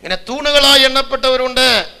 ഇങ്ങനെ തൂണുകളായി എണ്ണപ്പെട്ടവരുണ്ട്.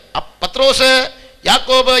 പത്രോസ്,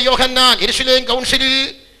 യാക്കോബ്, യോഹന്നാൻ. യെരുശലേം കൗൺസിലിൽ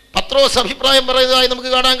പത്രോസ് അഭിപ്രായം പറയുന്നതായി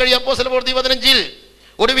നമുക്ക് കാണാൻ കഴിയും. അപ്പോസ്തലപ്രവൃത്തി 15.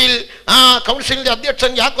 ഒടുവിൽ ആ കൗൺസിലിന്റെ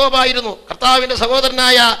അധ്യക്ഷൻ യാക്കോബായിരുന്നു. കർത്താവിന്റെ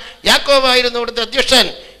സഹോദരനായ യാക്കോബായിരുന്നു ഇവിടുത്തെ അധ്യക്ഷൻ.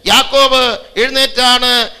 യാക്കോബ്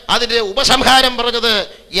എഴുന്നേറ്റാണ് അതിന്റെ ഉപസംഹാരം പറഞ്ഞത്.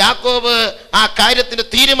 യാക്കോബ് ആ കാര്യത്തിന്റെ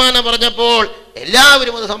തീരുമാനം പറഞ്ഞപ്പോൾ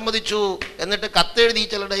എല്ലാവരും അത് സമ്മതിച്ചു. എന്നിട്ട് കത്തെഴുതി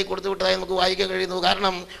ചിലരുടെ കൊടുത്തു വിട്ടതായി നമുക്ക് വായിക്കാൻ കഴിയുന്നു.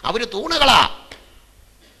 കാരണം അവർ തൂണുകളാ.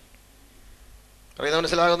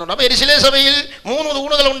 മനസ്സിലാകുന്നുണ്ട്. അപ്പൊ യെരുശലേം സഭയിൽ 3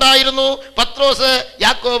 തൂണുകൾ ഉണ്ടായിരുന്നു: പത്രോസ്,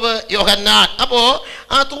 യാക്കോബ്, യോഹന്നാൻ. അപ്പോ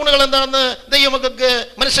ആ തൂണുകൾ എന്താണെന്ന് ദൈവമക്കൾക്ക്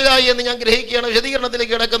മനസ്സിലായി എന്ന് ഞാൻ ഗ്രഹിക്കുകയാണ്.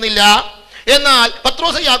 വിശദീകരണത്തിലേക്ക് കിടക്കുന്നില്ല. എന്നാൽ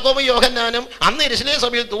പത്രോസ്, യാക്കോബും യോഹന്നാനും അന്ന് യെരുശലേം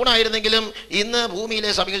സഭയിൽ തൂണായിരുന്നെങ്കിലും ഇന്ന്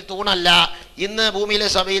ഭൂമിയിലെ സഭയിൽ തൂണല്ല. ഇന്ന് ഭൂമിയിലെ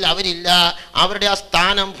സഭയിൽ അവരില്ല. അവരുടെ ആ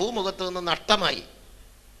സ്ഥാനം ഭൂമുഖത്ത് നിന്ന് നഷ്ടമായി.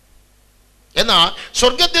 എന്നാൽ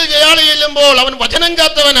സ്വർഗത്തിൽ ജയാളി ചെല്ലുമ്പോൾ അവൻ വചനം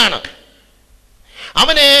കാത്തവനാണ്.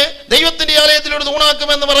 അവനെ ദൈവത്തിന്റെ ആലയത്തിലൂടെ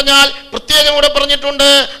തൂണാക്കുമെന്ന് പറഞ്ഞാൽ പ്രത്യേകം ഇവിടെ പറഞ്ഞിട്ടുണ്ട്,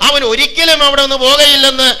 അവൻ ഒരിക്കലും അവിടെ നിന്ന്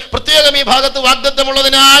പോകയില്ലെന്ന് പ്രത്യേകം ഈ ഭാഗത്ത്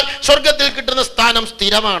വാഗ്ദത്തമുള്ളതിനാൽ സ്വർഗത്തിൽ കിട്ടുന്ന സ്ഥാനം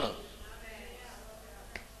സ്ഥിരമാണ്.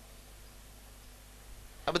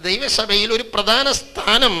 അപ്പൊ ദൈവസഭയിൽ ഒരു പ്രധാന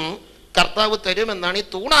സ്ഥാനം കർത്താവ് തരുമെന്നാണ് ഈ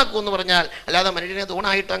തൂണാക്കൂ എന്ന് പറഞ്ഞാൽ. അല്ലാതെ മനുഷ്യനെ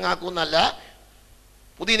തൂണായിട്ട് അങ്ങാക്കൂന്നല്ല.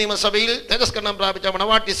 പുതിയ നിയമസഭയിൽ തേജസ്കരണം പ്രാപിച്ച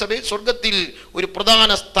മണവാട്ടി സഭയിൽ സ്വർഗത്തിൽ ഒരു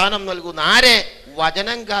പ്രധാന സ്ഥാനം നൽകുന്ന ആരെ?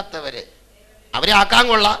 വചനം കാത്തവരെ. അവരെ ആക്കാൻ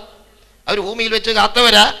കൊള്ളാം, അവർ ഭൂമിയിൽ വെച്ച്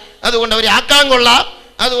കാത്തവരാ, അതുകൊണ്ട് അവരെ ആക്കാൻ കൊള്ളാം,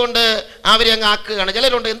 അതുകൊണ്ട് അവരെ അങ്ങ് ആക്കുകയാണ്.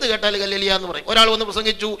 ചിലരുണ്ട് എന്ത് കേട്ടാലും ഹല്ലേലൂയ എന്ന് പറയും. ഒരാൾ വന്ന്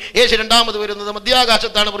പ്രസംഗിച്ചു, യേശു രണ്ടാമത് വരുന്നത്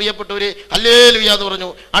മധ്യാകാശത്താണ് പ്രിയപ്പെട്ടവര്, ഹല്ലേലൂയ എന്ന് പറഞ്ഞു.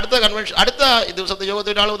 അടുത്ത ദിവസത്തെ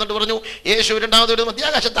യോഗത്തിൽ ഒരാൾ വന്നിട്ട് പറഞ്ഞു, യേശു രണ്ടാമത് വരുന്നത്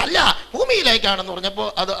മധ്യാകാശത്തല്ല ഭൂമിയിലേക്കാണെന്ന് പറഞ്ഞപ്പോൾ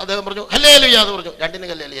അദ്ദേഹം പറഞ്ഞു ഹല്ലേലൂയ എന്ന് പറഞ്ഞു. രണ്ടിന്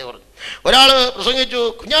ഹല്ലേലൂയ പറഞ്ഞു. ഒരാൾ പ്രസംഗിച്ചു,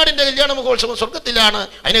 കുഞ്ഞാടിന്റെ കല്യാണ മഹോത്സവം സ്വർഗത്തിലാണ്,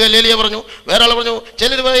 അതിന് ഹല്ലേലൂയ പറഞ്ഞു. വേറെ ആൾ പറഞ്ഞു,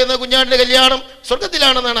 ചിലർ പറയുന്ന കുഞ്ഞാടിന്റെ കല്യാണം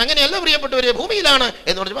സ്വർഗത്തിലാണെന്നാണ്, അങ്ങനെയല്ല പ്രിയപ്പെട്ടവരെ ഭൂമിയിലാണ്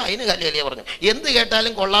എന്ന് പറഞ്ഞപ്പോൾ അതിന് ഹല്ലേലൂയ പറഞ്ഞു. എന്ത്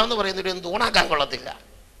കേട്ടാലും കൊള്ളാമെന്ന് പറയുന്നവർ എന്ത് ഊണാക്കാൻ കൊള്ളത്തില്ല.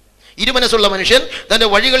 ഇരുമനസ്സുള്ള മനുഷ്യൻ തന്റെ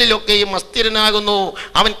വഴികളിലൊക്കെയും അസ്ഥിരനാകുന്നു,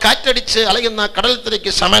 അവൻ കാറ്റടിച്ച് അലയുന്ന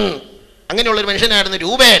കടൽത്തിരയ്ക്ക് സമൻ. അങ്ങനെയുള്ളൊരു മനുഷ്യനായിരുന്നു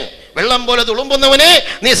രൂപേൻ. വെള്ളം പോലെ തുളുമ്പുന്നവനെ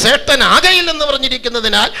നീ ശ്രേഷ്ഠനാകയില്ലെന്ന്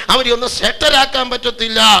പറഞ്ഞിരിക്കുന്നതിനാൽ അവരെ ഒന്നും ശ്രേഷ്ഠരാക്കാൻ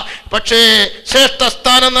പറ്റത്തില്ല. പക്ഷേ ശ്രേഷ്ഠ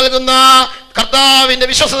സ്ഥാനം നൽകുന്ന കർത്താവിന്റെ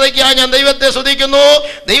വിശ്വസതയ്ക്കായി ഞാൻ ദൈവത്തെ സ്തുതിക്കുന്നു.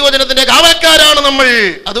 ദൈവവചനത്തിന്റെ കാവൽക്കാരാണ് നമ്മൾ.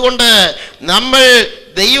 അതുകൊണ്ട് നമ്മൾ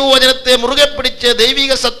ദൈവവചനത്തെ മുറുകെ പിടിച്ച്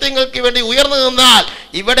ദൈവിക സത്യങ്ങൾക്ക് വേണ്ടി ഉയർന്നു നിന്നാൽ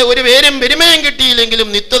ഇവിടെ ഒരു പേരും പെരുമയും കിട്ടിയില്ലെങ്കിലും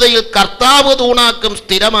നിത്യതയിൽ കർത്താവ് തൂണാക്കും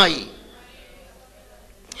സ്ഥിരമായി.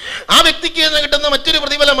 ആ വ്യക്തിക്ക് കിട്ടുന്ന മറ്റൊരു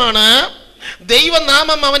പ്രതിഫലമാണ്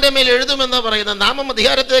ദൈവനാമം അവന്റെ മേൽ എഴുതുമെന്ന് പറയുന്നത്. നാമം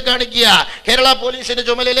അധികാരത്തെ കാണിക്കുക. കേരള പോലീസിന്റെ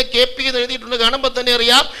ചുമലിലെ KP എന്ന് എഴുതിയിട്ടുണ്ട്. കാണുമ്പോൾ തന്നെ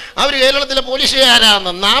അറിയാം അവർ കേരളത്തിലെ പോലീസുകാരാണ്.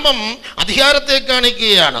 നാമം അധികാരത്തെ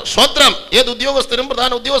കാണിക്കുകയാണ്. സ്വത്രം. ഏത് ഉദ്യോഗസ്ഥരും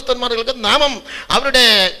പ്രധാന ഉദ്യോഗസ്ഥന്മാർക്ക് നാമം അവരുടെ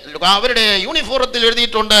യൂണിഫോറത്തിൽ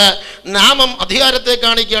എഴുതിയിട്ടുണ്ട്. നാമം അധികാരത്തെ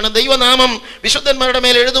കാണിക്കുകയാണ്. ദൈവനാമം വിശുദ്ധന്മാരുടെ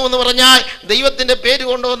മേൽ എഴുതുമെന്ന് പറഞ്ഞാൽ ദൈവത്തിന്റെ പേര്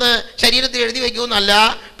കൊണ്ടുവന്ന് ശരീരത്തിൽ എഴുതി വയ്ക്കുമെന്നല്ല.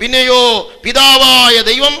 പിന്നെയോ പിതാവായ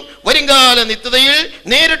ദൈവം വരുംകാല നിത്യതയിൽ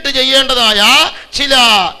നേരിട്ട് ചെയ്യേണ്ടതായ ചില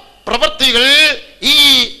പ്രവൃത്തികൾ ഈ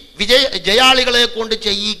ജയാളികളെ കൊണ്ട്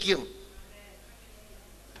ചെയ്യിക്കും.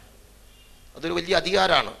 അതൊരു വലിയ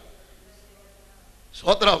അധികാരമാണ്.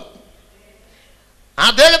 സ്തോത്രം.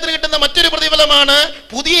 അദ്ദേഹത്തിന് കിട്ടുന്ന മറ്റൊരു പ്രതിഫലമാണ്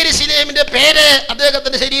പുതിയ യെരൂശലേമിന്റെ പേര്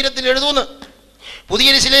അദ്ദേഹത്തിന്റെ ശരീരത്തിൽ എഴുതുന്നു. പുതിയ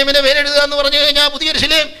യെരൂശലേമിന്റെ പേരെഴുതുക എന്ന് പറഞ്ഞു കഴിഞ്ഞാൽ പുതിയ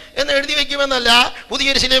യെരൂശലേം എന്ന് എഴുതി വെക്കുമെന്നല്ല. പുതിയ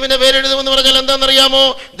യെരൂശലേമിന്റെ പേരെഴുതുമെന്ന് പറഞ്ഞാൽ എന്താണെന്നറിയാമോ?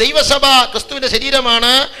 ദൈവസഭ ക്രിസ്തുവിന്റെ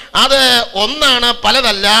ശരീരമാണ്. അത് ഒന്നാണ്,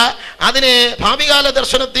 പലതല്ല. അതിനെ ഭാവികാല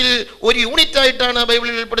ദർശനത്തിൽ ഒരു യൂണിറ്റ് ആയിട്ടാണ്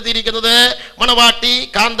ബൈബിളിൽ ഉൾപ്പെടുത്തിയിരിക്കുന്നത്. മണവാട്ടി,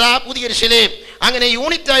 കാന്ത, പുതിയ യെരൂശലേം, അങ്ങനെ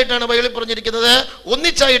യൂണിറ്റ് ആയിട്ടാണ് ബൈബിളിൽ പറഞ്ഞിരിക്കുന്നത്,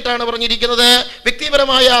 ഒന്നിച്ചായിട്ടാണ് പറഞ്ഞിരിക്കുന്നത്.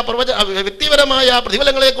 വ്യക്തിപരമായ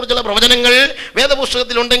പ്രതിഫലങ്ങളെ കുറിച്ചുള്ള പ്രവചനങ്ങൾ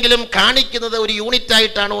വേദപുസ്തകത്തിലുണ്ടെങ്കിലും കാണിക്കുന്നത് ഒരു യൂണിറ്റ്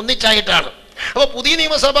ആയിട്ടാണ്, ഒന്നിച്ചായിട്ടാണ്. അപ്പോൾ പുതിയ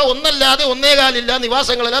നിയമസഭ ഒന്നല്ലാതെ ഒന്നേകാലില്ല,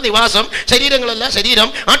 നിവാസങ്ങളല്ല നിവാസം, ശരീരങ്ങളല്ല ശരീരം,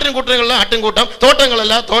 ആട്ടിൻകൂട്ടങ്ങളല്ല ആട്ടിൻകൂട്ടം,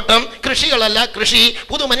 തോട്ടങ്ങളല്ല തോട്ടം, കൃഷികളല്ല കൃഷി,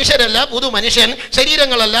 പുതു മനുഷ്യരല്ല പുതു മനുഷ്യൻ,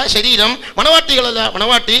 ശരീരങ്ങളല്ല ശരീരം, മണവാട്ടികളല്ല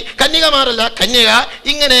മണവാട്ടി, കന്യകമാരല്ല കന്യക.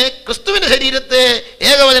 ഇങ്ങനെ ക്രിസ്തുവിന്റെ ശരീരത്തെ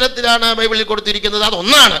ഏകവചനത്തിലാണ് ബൈബിളിൽ കൊടുത്തിരിക്കുന്നത്.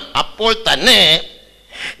 അതൊന്നാണ്. അപ്പോൾ തന്നെ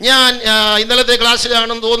ഞാൻ ഇന്നലത്തെ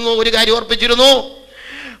ക്ലാസ്സിലാണെന്ന് തോന്നുന്നു ഒരു കാര്യം ഓർപ്പിച്ചിരുന്നു.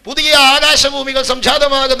 പുതിയ ആകാശഭൂമികൾ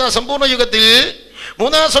സംജാതമാകുന്ന സമ്പൂർണ്ണ യുഗത്തിൽ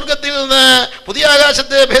മൂന്നാം സ്വർഗത്തിൽ നിന്ന് പുതിയ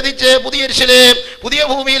ആകാശത്തെ ഭേദിച്ച് പുതിയ യെരൂശലേം പുതിയ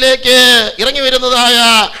ഭൂമിയിലേക്ക് ഇറങ്ങി വരുന്നതായ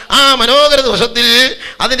ആ മനോഹര ദിവസത്തിൽ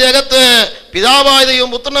അതിൻ്റെ അകത്ത് പിതാവായ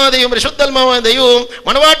ദൈവവും പുത്രനായ ദൈവവും പരിശുദ്ധാത്മാവായ ദൈവവും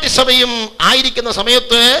മണവാട്ടി സഭയും ആയിരിക്കുന്ന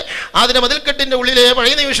സമയത്ത് അതിന്റെ മതിൽക്കെട്ടിന്റെ ഉള്ളിലെ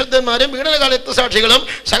പഴയ വിശുദ്ധന്മാരും പീഡനകാലത്ത് സാക്ഷികളും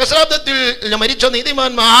സഹസ്രാബ്ദത്തിൽ മരിച്ച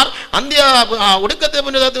നീതിമാന്മാർ ഒടുക്കത്തെ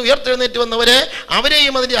പുനരുദ്ധാനത്തിൽ ഉയർത്തെഴുന്നേറ്റ് വന്നവരെ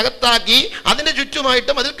അവരെയും അതിന്റെ അകത്താക്കി അതിന്റെ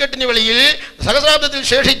ചുറ്റുമായിട്ട് മതിൽക്കെട്ടിന് വെളിയിൽ സഹസ്രാബ്ദത്തിൽ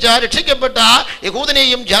ശേഷിച്ച രക്ഷിക്കപ്പെട്ട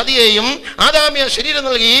യഹൂദനെയും ജാതിയെയും ആദാമ്യ ശരീരം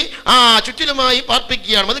നൽകി ആ ചുറ്റിലുമായി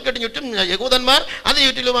പാർപ്പിക്കുകയാണ്. മതിൽക്കെട്ടിന് ചുറ്റും യഹൂദന്മാർ അതിന്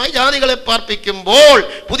ചുറ്റിലുമായി ജാതികളെ പാർപ്പിക്കുമ്പോൾ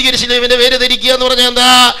പുതിയ യെരൂശലേമിന്റെ പേര് ധരിക്കുക എന്ന് പറഞ്ഞാൽ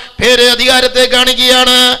എന്താ? പേര് അധികാരത്തെ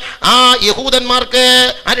കാണിക്കുകയാണ്. ആ യഹൂദന്മാർക്ക്,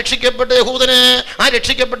 ആ രക്ഷിക്കപ്പെട്ട യഹൂദന്, ആ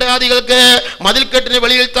രക്ഷിക്കപ്പെട്ട ജാതികൾക്ക്, മതിൽക്കെട്ടിന്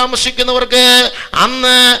വെളിയിൽ താമസിക്കുന്നവർക്ക്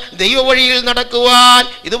അന്ന് ദൈവവഴിയിൽ നടക്കുവാൻ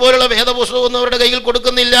ഇതുപോലുള്ള വേദപുസ്തകം അവരുടെ കയ്യിൽ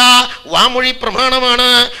കൊടുക്കുന്നില്ല. വാമൊഴി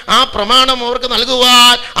പ്രമാണമാണ്. ആ പ്രമാണം അവർക്ക്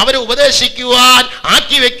നൽകുവാൻ, അവരെ ഉപദേശിക്കുവാൻ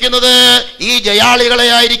ആക്കി വെക്കുന്നത് ഈ ജയാളികളെ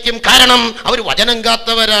ആയിരിക്കും. കാരണം അവർ വചനം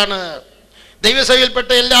കാത്തവരാണ്.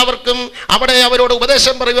 ദൈവസഭയിൽപ്പെട്ട എല്ലാവർക്കും അവിടെ അവരോട്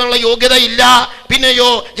ഉപദേശം പറയുവാനുള്ള യോഗ്യത ഇല്ല. പിന്നെയോ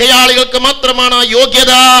ജയാളികൾക്ക് മാത്രമാണ് ആ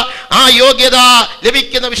യോഗ്യത. ആ യോഗ്യത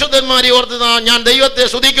ലഭിക്കുന്ന വിശുദ്ധന്മാരെ ഓർത്ത് ഞാൻ ദൈവത്തെ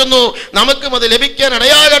സ്തുതിക്കുന്നു. നമുക്കും അത് ലഭിക്കാൻ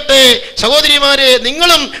ഇടയാകട്ടെ. സഹോദരിമാരെ,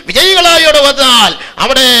 നിങ്ങളും വിജയികളായോടെ വന്നാൽ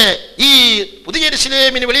അവിടെ ഈ പുതിയ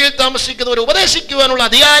യെരൂശലേമിന് വെളിയിൽ താമസിക്കുന്നവർ ഉപദേശിക്കുവാനുള്ള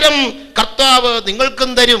അധികാരം കർത്താവ്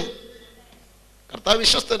നിങ്ങൾക്കും തരും. കർത്താവ്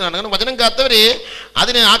വിശ്വസ്തനാണ്. അങ്ങനെ വചനം കാത്തവരെ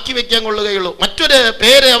അതിനെ ആക്കി വെക്കാൻ കൊള്ളുകയുള്ളൂ. മറ്റൊരു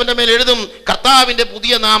പേര് അവന്റെ മേൽ എഴുതും, കർത്താവിന്റെ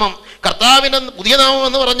പുതിയ നാമം. കർത്താവിൻ്റെ പുതിയ നാമം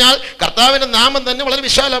എന്ന് പറഞ്ഞാൽ കർത്താവിൻ്റെ നാമം തന്നെ വളരെ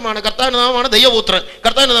വിശാലമാണ്. കർത്താവിൻ്റെ നാമമാണ് ദൈവപുത്രൻ,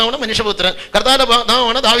 കർത്താവിൻ്റെ നാമമാണ് മനുഷ്യപുത്രൻ, കർത്താവിൻ്റെ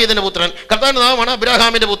നാമമാണ് ദാവീദിൻ്റെ പുത്രൻ, കർത്താവിൻ്റെ നാമമാണ്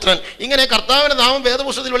അബ്രഹാമിൻ്റെ പുത്രൻ. ഇങ്ങനെ കർത്താവിൻ്റെ നാമം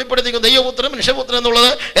വേദപുസ്തകത്തിൽ വെളിപ്പെടുത്തിക്കും. ദൈവപുത്രൻ, മനുഷ്യപുത്രൻ എന്നുള്ളത്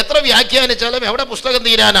എത്ര വ്യാഖ്യാനിച്ചാലും എവിടെ പുസ്തകം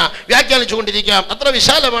തീരാനാ, വ്യാഖ്യാനിച്ചുകൊണ്ടിരിക്കാം. അത്ര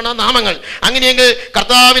വിശാലമാണ് ആ നാമങ്ങൾ. അങ്ങനെയെങ്കിൽ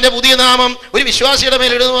കർത്താവിൻ്റെ പുതിയ നാമം ഒരു വിശ്വാസിയുടെ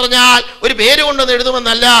മേൽ എഴുതുമെന്ന് പറഞ്ഞാൽ ഒരു പേര് കൊണ്ടൊന്ന്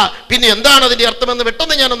എഴുതുമെന്നല്ല, പിന്നെ എന്താണ് അതിൻ്റെ അർത്ഥമെന്ന്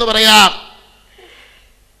പെട്ടെന്ന് ഞാനൊന്ന് പറയാം.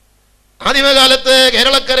 ആദിമകാലത്ത്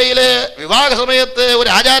കേരളക്കരയില് വിവാഹ സമയത്ത് ഒരു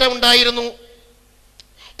ആചാരമുണ്ടായിരുന്നു.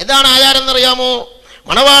 എന്താണ് ആചാരം എന്നറിയാമോ?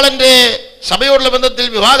 മണവാളന്റെ സഭയോടുള്ള ബന്ധത്തിൽ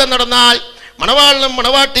വിവാഹം നടന്നാൽ മണവാളനും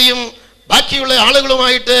മണവാട്ടിയും ബാക്കിയുള്ള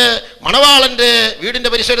ആളുകളുമായിട്ട് മണവാളന്റെ വീടിന്റെ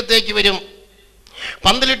പരിസരത്തേക്ക് വരും.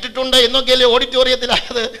 പന്തലിട്ടിട്ടുണ്ട് എന്നൊക്കെയല്ലേ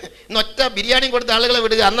ഓഡിറ്റോറിയത്തിലായത്. ഇന്നൊറ്റ ബിരിയാണി കൊടുത്ത ആളുകളെ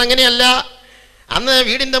വിടുക. അന്ന് അങ്ങനെയല്ല. അന്ന്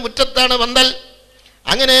വീടിന്റെ മുറ്റത്താണ് പന്തൽ.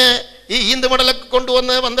 അങ്ങനെ ഈ ഈന്തുമടലൊക്കെ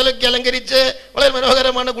കൊണ്ടുവന്ന് പന്തലൊക്കെ അലങ്കരിച്ച് വളരെ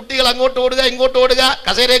മനോഹരമാണ്. കുട്ടികൾ അങ്ങോട്ട് ഓടുക, ഇങ്ങോട്ട് ഓടുക,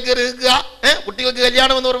 കസേരയിൽ കയറി നിൽക്കുക. കുട്ടികൾക്ക്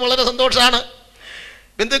കല്യാണം എന്ന് പറയുമ്പോൾ വളരെ സന്തോഷമാണ്.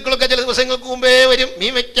 ബന്ധുക്കളൊക്കെ ചില ദിവസങ്ങൾക്ക് മുമ്പേ വരും,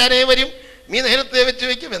 മീൻ വെക്കാനേ വരും, മീൻ നേരത്തെ വെച്ച്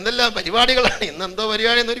വയ്ക്കും. എന്തെല്ലാം പരിപാടികളാണ്. ഇന്ന് എന്തോ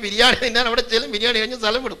പരിപാടി എന്നൊരു ബിരിയാണി തിന്നാൻ അവിടെ ചെല്ലും, ബിരിയാണി കഴിഞ്ഞ്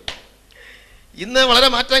സ്ഥലം വിടും. ഇന്ന് വളരെ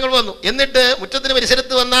മാറ്റങ്ങൾ വന്നു. എന്നിട്ട് മുറ്റത്തിന്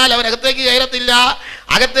പരിസരത്ത് വന്നാൽ അവരകത്തേക്ക് കയറത്തില്ല.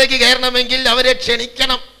 അകത്തേക്ക് കയറണമെങ്കിൽ അവരെ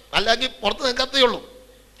ക്ഷണിക്കണം, അല്ലെങ്കിൽ പുറത്ത് നിൽക്കത്തേ ഉള്ളൂ.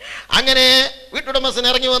 അങ്ങനെ വീട്ടുടമസ്ഥൻ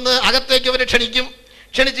ഇറങ്ങി വന്ന് അകത്തേക്ക് അവരെ ക്ഷണിക്കും.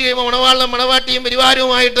 ക്ഷണിച്ചു കഴിയുമ്പോൾ മണവാളിനും മണവാട്ടിയും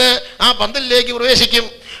പരിവാരവുമായിട്ട് ആ പന്തലിലേക്ക് പ്രവേശിക്കും.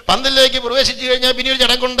 പന്തലിലേക്ക് പ്രവേശിച്ചു കഴിഞ്ഞാൽ പിന്നെ ഒരു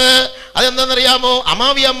ചടങ്ങുണ്ട്. അതെന്താണെന്നറിയാമോ?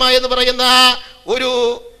 അമാവി അമ്മ എന്ന് പറയുന്ന ഒരു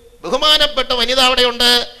ബഹുമാനപ്പെട്ട വനിത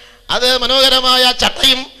അവിടെയുണ്ട്. അത് മനോഹരമായ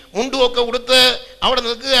ചട്ടയും മുണ്ടും ഒക്കെ ഉടുത്ത് അവിടെ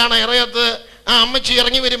നിൽക്കുകയാണ് ഇറയത്ത്. ആ അമ്മച്ചി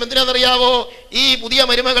ഇറങ്ങി വരും. എന്തിനാണെന്നറിയാവോ? ഈ പുതിയ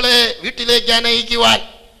മരുമകളെ വീട്ടിലേക്ക് അനയിക്കുവാൻ.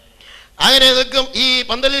 അങ്ങനെ നിൽക്കും. ഈ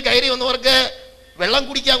പന്തലിൽ കയറി വന്നവർക്ക് വെള്ളം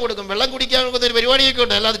കുടിക്കാൻ കൊടുക്കും. വെള്ളം കുടിക്കാൻ കൊടുക്കുന്ന ഒരു പരിപാടിയൊക്കെ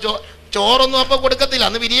ഉണ്ട്. അല്ലാതെ ചോറൊന്നും അപ്പം കൊടുക്കത്തില്ല.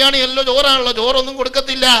 അന്ന് ബിരിയാണിയല്ലോ, ചോറാണല്ലോ, ചോറൊന്നും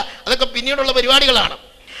കൊടുക്കത്തില്ല. അതൊക്കെ പിന്നീടുള്ള പരിപാടികളാണ്.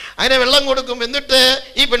 അങ്ങനെ വെള്ളം കൊടുക്കും. എന്നിട്ട്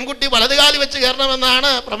ഈ പെൺകുട്ടി വലതുകാലി വെച്ച്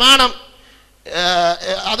കയറണമെന്നാണ് പ്രമാണം.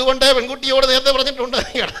 അതുകൊണ്ട് പെൺകുട്ടിയോട് നേരത്തെ പറഞ്ഞിട്ടുണ്ട്,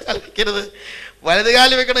 ഇടതുകാലി വെക്കരുത്,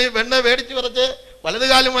 വലതുകാലി വെക്കണം. ഈ പെണ്ണ് പേടിച്ച് പറഞ്ഞ്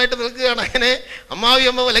വലതുകാലുമായിട്ട് നിൽക്കുകയാണ്. അങ്ങനെ അമ്മാവി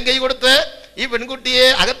അമ്മ വലങ്കൈ കൊടുത്ത് ഈ പെൺകുട്ടിയെ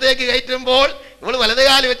അകത്തേക്ക് കയറ്റുമ്പോൾ ഇവൾ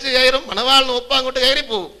വലതുകാലി വെച്ച് കയറും. മണവാളിന് ഒപ്പം അങ്ങോട്ട്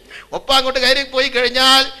കയറിപ്പോവും. ഒപ്പം അങ്ങോട്ട് കയറിപ്പോയി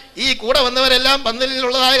കഴിഞ്ഞാൽ ഈ കൂടെ വന്നവരെല്ലാം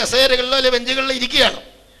പന്തലിലുള്ളതായ കസേരകളിലോ അല്ലെ ബെഞ്ചുകളിലോ ഇരിക്കുകയാണ്.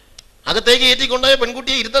 അകത്തേക്ക് കയറ്റിക്കൊണ്ടുപോയി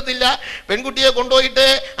പെൺകുട്ടിയെ ഇരുത്തത്തില്ല. പെൺകുട്ടിയെ കൊണ്ടുപോയിട്ട്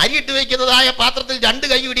അരിയിട്ട് വയ്ക്കുന്നതായ പാത്രത്തിൽ 2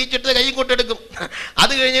 കൈ ഇടിച്ചിട്ട് കൈ കൊണ്ടെടുക്കും.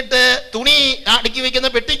 അത് കഴിഞ്ഞിട്ട് തുണി അടുക്കി വയ്ക്കുന്ന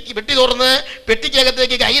പെട്ടി തുറന്ന്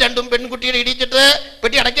പെട്ടിക്കകത്തേക്ക് കൈ 2 പെൺകുട്ടിയുടെ ഇടിച്ചിട്ട്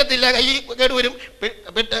പെട്ടി അടയ്ക്കത്തില്ല, കൈ കേടുവരും,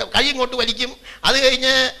 കൈ ഇങ്ങോട്ട് വലിക്കും. അത്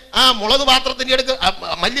കഴിഞ്ഞ് ആ മുളക് പാത്രത്തിൻ്റെ അടുക്ക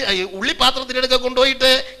ഉള്ളി പാത്രത്തിൻ്റെ അടുക്ക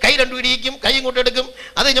കൊണ്ടുപോയിട്ട് കൈ 2 ഇടിക്കും, കൈ ഇങ്ങോട്ട് എടുക്കും.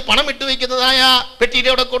 അത് കഴിഞ്ഞ് പണം ഇട്ട് വയ്ക്കുന്നതായ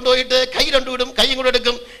പെട്ടിയുടെ അവിടെ കൊണ്ടുപോയിട്ട് കൈ 2 ഇടും, കൈ ഇങ്ങോട്ട്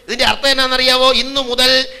എടുക്കും. ഇതിൻ്റെ അർത്ഥം എന്നാണെന്നറിയാവോ? ഇന്നു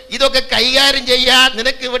മുതൽ ഇതൊക്കെ കൈകാര്യം ചെയ്യാൻ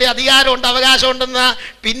നിനക്ക് ഇവിടെ അധികാരമുണ്ട്, അവകാശമുണ്ടെന്ന്.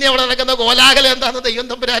 പിന്നെ അവിടെ നടക്കുന്ന കോലാഹലം എന്താണെന്ന് ദൈവം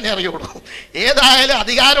തമ്പുരാനെ അറിയുള്ളൂ. ഏതായാലും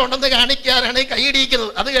അധികാരം ഉണ്ടെന്ന് കാണിക്കാനാണ്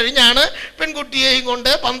കൈയിടിക്കുന്നത്. അത് കഴിഞ്ഞാണ് പെൺകുട്ടിയെയും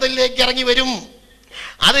കൊണ്ട് പന്തലിലേക്ക് ഇറങ്ങി വരും.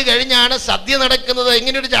 അത് കഴിഞ്ഞാണ് സദ്യ നടക്കുന്നത്.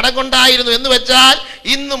 ഇങ്ങനെയൊരു ചടങ്ങുണ്ടായിരുന്നു. എന്ന് വെച്ചാൽ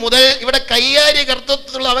ഇന്നു മുതൽ ഇവിടെ കൈകാര്യ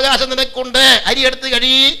കർത്തൃത്വത്തിലുള്ള അവകാശം നിനക്കുണ്ട്. അരിയെടുത്ത്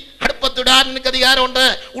കഴുകി അടുപ്പത്തിടാൻ നിനക്ക് അധികാരമുണ്ട്.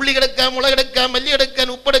 ഉള്ളിയെടുക്കാൻ, മുളകെടുക്കാൻ, മല്ലിയെടുക്കാൻ,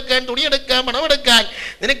 ഉപ്പെടുക്കാൻ, തുണിയെടുക്കാൻ, പണമെടുക്കാൻ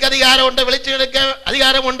നിനക്ക് അധികാരമുണ്ട്. വെളിച്ചെടുക്കാൻ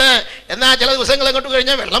അധികാരമുണ്ട്. എന്നാൽ ചില ദിവസങ്ങൾ അങ്ങോട്ട്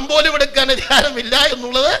കഴിഞ്ഞാൽ വെള്ളം പോലും എടുക്കാൻ അധികാരമില്ല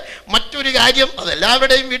എന്നുള്ളത് മറ്റൊരു കാര്യം.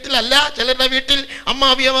 അതെല്ലാവരുടെയും വീട്ടിലല്ല. ചിലരുടെ വീട്ടിൽ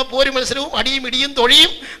അമ്മാവിയമ്മ പോരും മത്സരവും അടിയും ഇടിയും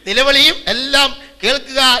തൊഴിയും നിലവിളിയും എല്ലാം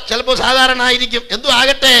കേൾക്കുക ചിലപ്പോൾ സാധാരണ ആയിരിക്കും. എന്തും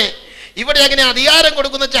ആകട്ടെ, ഇവിടെ അങ്ങനെ അധികാരം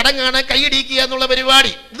കൊടുക്കുന്ന ചടങ്ങാണ് കൈയിടിക്കുക എന്നുള്ള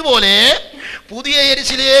പരിപാടി. ഇതുപോലെ പുതിയ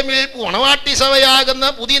യെരുശലേമിൽ മണവാട്ടി സഭയാകുന്ന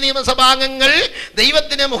പുതിയ നിയമസഭാംഗങ്ങൾ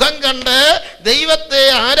ദൈവത്തിന് മുഖം കണ്ട് ദൈവത്തെ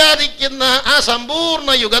ആരാധിക്കുന്ന ആ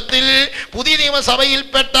സമ്പൂർണ്ണ യുഗത്തിൽ പുതിയ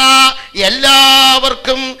നിയമസഭയിൽപ്പെട്ട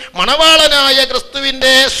എല്ലാവർക്കും മണവാളനായ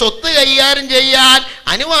ക്രിസ്തുവിൻ്റെ സ്വത്ത് കൈകാര്യം ചെയ്യാൻ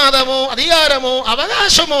അനുവാദമോ അധികാരമോ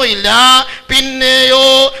അവകാശമോ ഇല്ല. പിന്നെയോ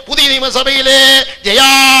പുതിയ നിയമസഭയിലെ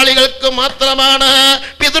ജയാളികൾക്ക് മാത്രമാണ്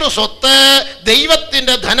പിതൃസ്വത്ത്,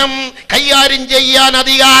 ദൈവത്തിൻ്റെ ധനം കൈകാര്യം ചെയ്യാൻ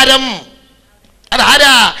അധികാരം.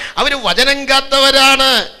 അതാരാ? അവര് വചനം കാത്തവരാണ്.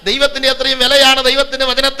 ദൈവത്തിന്റെ അത്രയും വിലയാണ് ദൈവത്തിന്റെ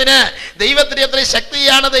വചനത്തിന്. ദൈവത്തിന്റെ അത്രയും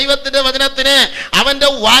ശക്തിയാണ് ദൈവത്തിന്റെ വചനത്തിന്. അവന്റെ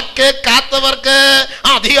വാക്ക് കാത്തവർക്ക് ആ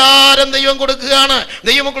അധികാരം ദൈവം കൊടുക്കുകയാണ്.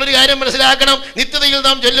 ദൈവമക്കളൊരു കാര്യം മനസ്സിലാക്കണം. നിത്യതയിൽ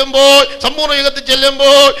നാം ചെല്ലുമ്പോൾ, സമ്പൂർണ്ണ യുഗത്തിൽ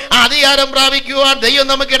ചെല്ലുമ്പോൾ ആ അധികാരം പ്രാപിക്കുവാൻ ദൈവം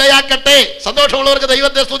നമുക്ക് ഇടയാക്കട്ടെ. സന്തോഷമുള്ളവർക്ക്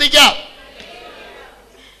ദൈവത്തെ സ്തുതിക്കാം.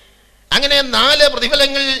 അങ്ങനെ 4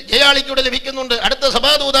 പ്രതിഫലങ്ങൾ ജയാളിക്കൂടെ ലഭിക്കുന്നുണ്ട്. അടുത്ത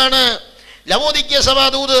സഭാദൂതാണ് ലവോദിക്യ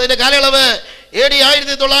സഭാദൂത്. അതിന്റെ കാലയളവ് AD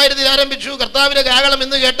 1900 ആരംഭിച്ചു. കർത്താവിന്റെ കാഹളം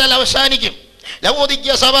എന്ന് കേട്ടാൽ അവസാനിക്കും.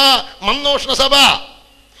 ലവോദിക്യ സഭ മന്നോഷ്ണ സഭ.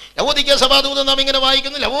 ലവോദിക്ക സഭാദൂതൻ നാം ഇങ്ങനെ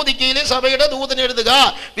വായിക്കുന്നു, ലവോദിക്കയിലെ സഭയുടെ ദൂതൻ എഴുതുക,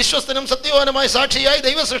 വിശ്വസ്തനും സത്യവാനുമായ സാക്ഷിയായി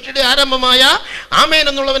ദൈവ സൃഷ്ടിയുടെ ആരംഭമായ ആമേൻ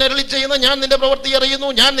എന്നുള്ളവൻ അരുളി ചെയ്യുന്ന ഞാൻ നിന്റെ പ്രവൃത്തി അറിയുന്നു.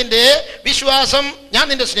 ഞാൻ നിന്റെ വിശ്വാസം, ഞാൻ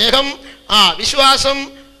നിന്റെ സ്നേഹം, വിശ്വാസം,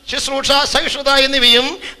 ശുശ്രൂഷ, സഹിഷ്ണുത എന്നിവയും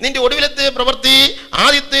നിന്റെ ഒടുവിലത്തെ പ്രവൃത്തി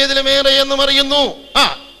ആദ്യത്തേതിലുമേറെ എന്നും അറിയുന്നു.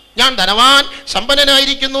 ഞാൻ ധനവാൻ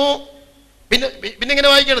സമ്പന്നനായിരിക്കുന്നു. പിന്നെ ഇങ്ങനെ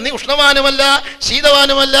വായിക്കണം, നീ ഉഷ്ണവാനുമല്ല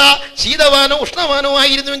ശീതവാനുമല്ല, ശീതവാനോ ഉഷ്ണവാനോ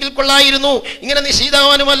ആയിരുന്നുവെങ്കിൽ കൊള്ളായിരുന്നു. ഇങ്ങനെ നീ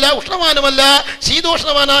ശീതവാനുമല്ല ഉഷ്ണവാനുമല്ല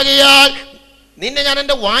ശീതോഷ്ണവാനാകയാൽ നിന്നെ ഞാൻ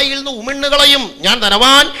എൻ്റെ വായിൽ നിന്ന് ഉമിണ്ണുകളയും. ഞാൻ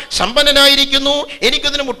ധനവാൻ സമ്പന്നനായിരിക്കുന്നു,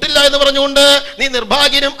 എനിക്കതിന് മുട്ടില്ല എന്ന് പറഞ്ഞുകൊണ്ട് നീ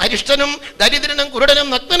നിർഭാഗ്യനും അരിഷ്ടനും ദരിദ്രനും കുരുടനും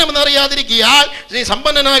നഗ്നനും അറിയാതിരിക്കിയാൽ നീ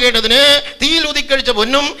സമ്പന്നനാകേണ്ടതിന് തീയിൽ ഊതിക്കഴിച്ച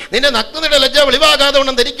പൊന്നും നിന്റെ നഗ്നതയുടെ ലജ്ജ വെളിവാകാതെ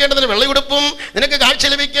വണ്ണം ധരിക്കേണ്ടതിന് വെള്ളയുടുപ്പും നിനക്ക് കാഴ്ച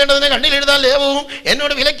ലഭിക്കേണ്ടതിന് കണ്ണിലെഴുതാൻ ലേവവും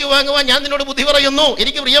എന്നോട് വിലയ്ക്ക് വാങ്ങുവാൻ ഞാൻ നിന്നോട് ബുദ്ധി പറയുന്നു.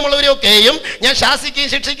 എനിക്ക് പ്രിയമുള്ളവരെയൊക്കെയും ഞാൻ ശാസിക്കുകയും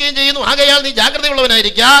ശിക്ഷിക്കുകയും ചെയ്യുന്നു. ആകയാൽ നീ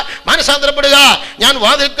ജാഗ്രതയുള്ളവനായിരിക്കുക, മാനസാന്തരപ്പെടുക. ഞാൻ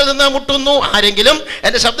വാതിൽക്കൽ നിന്ന് മുട്ടുന്നു. ആരെങ്കിലും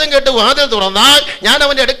എൻ്റെ ശബ്ദം കേട്ട് വാതിൽ തുറന്നാൽ ഞാൻ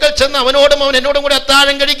അവന്റെ അടുക്കൽ ചെന്ന് അവനോടും അവൻ എന്നോടും കൂടെ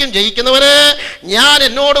അത്താഴം കഴിക്കും. ജയിക്കുന്നവന് ഞാൻ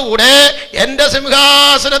എന്നോടുകൂടെ എൻ്റെ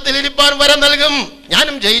സിംഹാസനത്തിൽ ഇരിപ്പാൻ വരം നൽകും.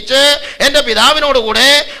 ഞാനും ജയിച്ച് എൻ്റെ പിതാവിനോടുകൂടെ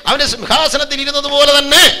അവന്റെ സിംഹാസനത്തിൽ ഇരുന്നത് പോലെ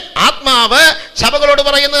തന്നെ ആത്മാവ് സഭകളോട്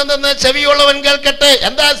പറയുന്നത് എന്തെന്ന് ചെവിയുള്ളവൻ കേൾക്കട്ടെ.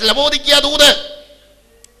 എന്താ ലവോദിക്ക ദൂത്?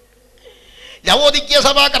 ലവോദിക്ക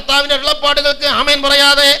സഭ കർത്താവിന്റെ അരുളപ്പാടുകൾക്ക് ആമേൻ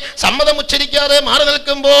പറയാതെ സമ്മതം ഉച്ചരിക്കാതെ മാറി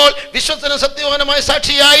നിൽക്കുമ്പോൾ വിശ്വസ്തനും സത്യവാനുമായ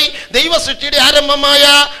സാക്ഷിയായി ദൈവ സൃഷ്ടിയുടെ ആരംഭമായ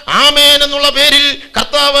ആമേൻ എന്നുള്ള പേരിൽ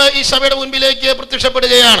കർത്താവ് ഈ സഭയുടെ മുൻപിലേക്ക്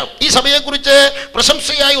പ്രത്യക്ഷപ്പെടുകയാണ്. ഈ സഭയെക്കുറിച്ച്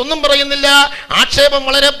പ്രശംസയായി ഒന്നും പറയുന്നില്ല, ആക്ഷേപം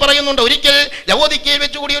വളരെ പറയുന്നുണ്ട്. ഒരിക്കൽ ലവോദിക്കയിൽ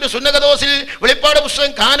വെച്ചുകൂടി ഒരു സുന്നകദോസിൽ വെളിപ്പാട്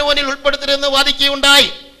പുസ്തകം കാനോനിൽ ഉൾപ്പെടുത്തരുതെന്ന്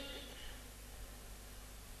വാദിക്കുകയുണ്ടായി.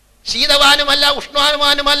 ശീതവാനുമല്ല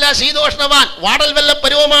ഉഷ്ണവാനുമല്ല ശീതോഷ്ണവാൻ, വാടൽ വെല്ല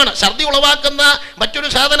പരുവമാണ്. ഛർദി ഉളവാക്കുന്ന മറ്റൊരു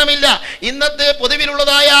സാധനമില്ല. ഇന്നത്തെ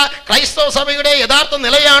പൊതുവിലുള്ളതായ ക്രൈസ്തവ സഭയുടെ യഥാർത്ഥ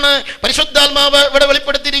നിലയാണ് പരിശുദ്ധാത്മാവ് ഇവിടെ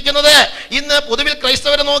വെളിപ്പെടുത്തിയിരിക്കുന്നത്. ഇന്ന് പൊതുവിൽ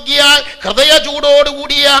ക്രൈസ്തവരെ നോക്കിയാൽ ഹൃദയ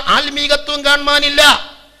ചൂടോടുകൂടിയ ആത്മീകത്വം കാണുവാനില്ല.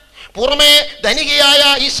 പുറമെ ധനികയായ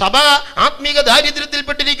ഈ സഭ ആത്മീക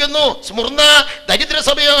ദാരിദ്ര്യത്തിൽപ്പെട്ടിരിക്കുന്നു. സ്മുർണ ദരിദ്ര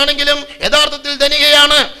സഭയാണെങ്കിലും യഥാർത്ഥത്തിൽ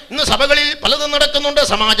ധനികയാണ്. ഇന്ന് സഭകളിൽ പലതും നടക്കുന്നുണ്ട്.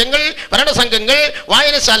 സമാജങ്ങൾ, ഭരണസംഘങ്ങൾ,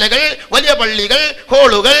 വായനശാലകൾ, വലിയ പള്ളികൾ,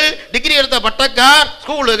 ഹോളുകൾ, ഡിഗ്രി എടുത്ത പട്ടക്കാർ,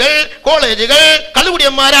 സ്കൂളുകൾ, കോളേജുകൾ,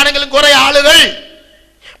 കള്ളുകുടിയന്മാരാണെങ്കിലും കുറെ ആളുകൾ.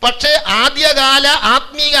 പക്ഷേ ആദ്യകാല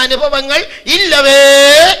ആത്മീക അനുഭവങ്ങൾ ഇല്ലവേ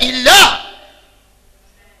ഇല്ല.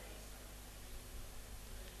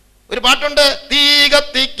 ഒരു പാട്ടുണ്ട്, തീ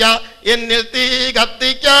കത്തിക്ക എന്നിൽ തീ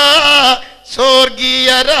കത്തിക്ക സ്വർഗീയ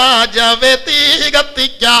രാജാവേ തീ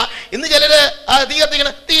കത്തിക്ക. ഇന്ന് ചിലര് തീ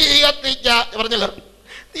കത്തിക്കണം, തീ കത്തിക്ക പറഞ്ഞല്ലോ,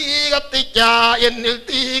 തീ കത്തിക്ക എന്നിൽ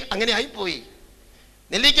തീ, അങ്ങനെ ആയിപ്പോയി.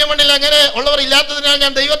 നെല്ലിക്ക മണ്ണിൽ അങ്ങനെ ഉള്ളവർ ഇല്ലാത്തതിനാൽ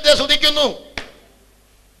ഞാൻ ദൈവത്തെ സ്തുതിക്കുന്നു.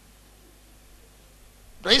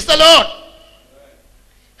 Praise the Lord,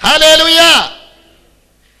 hallelujah.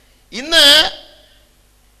 ഇന്ന്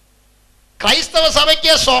ക്രൈസ്തവ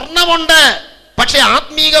സഭയ്ക്ക് സ്വർണമുണ്ട്, പക്ഷെ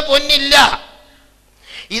ആത്മീക പൊന്നില്ല.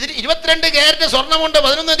 ഇതിൽ 22 കാരറ്റ് സ്വർണമുണ്ട്.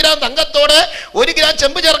 11 ഗ്രാം തങ്കത്തോട് 1 ഗ്രാം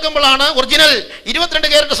ചെമ്പ് ചേർക്കുമ്പോഴാണ് ഒറിജിനൽ 22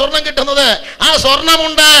 കാരറ്റ് സ്വർണം കിട്ടുന്നത്. ആ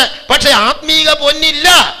സ്വർണമുണ്ട്, പക്ഷെ ആത്മീക പൊന്നില്ല.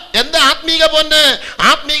 എന്താ ആത്മീക പൊന്ന്?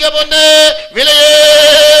 ആത്മീക പൊന്ന്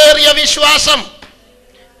വിലയേറിയ വിശ്വാസം.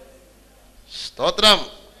 സ്തോത്രം.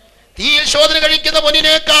 തീയിൽ ശോധന കഴിക്കുന്ന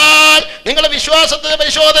പൊന്നിനേക്കാൾ നിങ്ങളുടെ വിശ്വാസത്തിന്റെ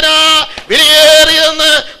പരിശോധന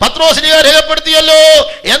വിലയേറിയതെന്ന് പത്രോസിനെ രേഖപ്പെടുത്തിയല്ലോ.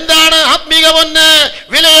 എന്താണ് ആത്മീക പൊന്ന്?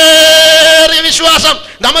 വിലയേറിയ വിശ്വാസം.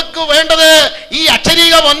 നമുക്ക് വേണ്ടത് ഈ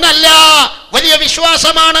അക്ഷരീക പൊന്നല്ല, വലിയ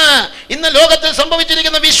വിശ്വാസമാണ്. ഇന്ന് ലോകത്തിൽ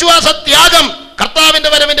സംഭവിച്ചിരിക്കുന്ന വിശ്വാസത്യാഗം കർത്താവിന്റെ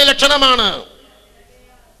വരവിന്റെ ലക്ഷണമാണ്.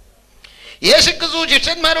 യേശുക്രിസ്തു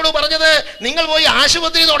ശിഷ്യന്മാരോട് പറഞ്ഞത് നിങ്ങൾ പോയി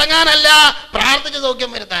ആശുപത്രി തുടങ്ങാനല്ല, പ്രാർത്ഥിച്ച്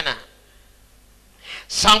സൗഖ്യം വരുത്താനാ.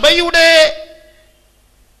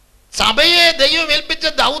 സഭയെ ദൈവം ഏൽപ്പിച്ച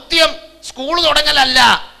ദൗത്യം സ്കൂൾ തുടങ്ങലല്ല,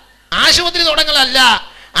 ആശുപത്രി തുടങ്ങലല്ല,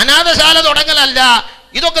 അനാഥശാല തുടങ്ങലല്ല.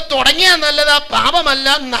 ഇതൊക്കെ തുടങ്ങിയാൽ നല്ലതാ, പാപമല്ല,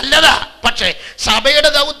 നല്ലതാ. പക്ഷേ സഭയുടെ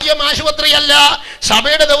ദൗത്യം ആശുപത്രിയല്ല,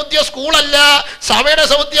 സഭയുടെ ദൗത്യം സ്കൂളല്ല, സഭയുടെ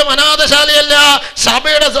ദൗത്യം അനാഥശാലയല്ല,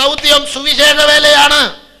 സഭയുടെ ദൗത്യം സുവിശേഷ വേലയാണ്.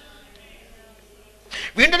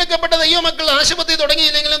 വീണ്ടെടുക്കപ്പെട്ട ദൈവമക്കൾ ആശുപത്രി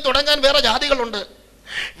തുടങ്ങിയില്ലെങ്കിലും തുടങ്ങാൻ വേറെ ജാതികളുണ്ട്.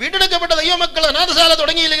 വീണ്ടെടുക്കപ്പെട്ട ദൈവമക്കൾ അനാഥശാല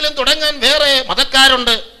തുടങ്ങിയില്ലെങ്കിലും തുടങ്ങാൻ വേറെ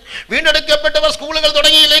മതക്കാരുണ്ട്. വീണ്ടെടുക്കപ്പെട്ടവർ സ്കൂളുകൾ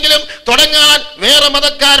തുടങ്ങിയില്ലെങ്കിലും തുടങ്ങാൻ വേറെ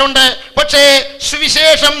മതക്കാരുണ്ട്. പക്ഷേ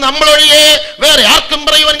സുവിശേഷം നമ്മളൊഴികെ വേറെ ആർക്കും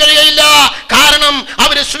പറയുവാൻ കഴിയില്ല. കാരണം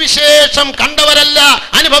അവര് സുവിശേഷം കണ്ടവരല്ല,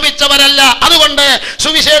 അനുഭവിച്ചവരല്ല. അതുകൊണ്ട്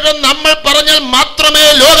സുവിശേഷം നമ്മൾ പറഞ്ഞാൽ മാത്രമേ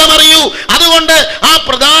ലോകമറിയൂ. അതുകൊണ്ട് ആ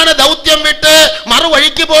പ്രധാന ദൗത്യം വിട്ട്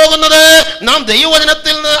മറുവഴിക്ക് പോകുന്നത് നാം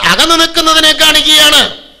ദൈവവചനത്തിൽ നിന്ന് അകന്നു നിൽക്കുന്നതിനെ കാണിക്കുകയാണ്.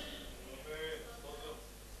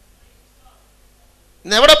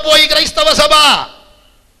 എവിടെ പോയി ക്രൈസ്തവ സഭ?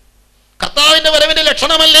 കർത്താവിന്റെ വരവിന്റെ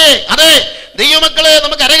ലക്ഷണമല്ലേ? അതെ, ദൈവമക്കളെ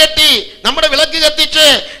നമുക്ക് അരകെട്ടി നമ്മുടെ വിളക്ക് കത്തിച്ച്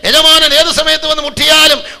യജമാനൻ ഏത് സമയത്ത് വന്ന്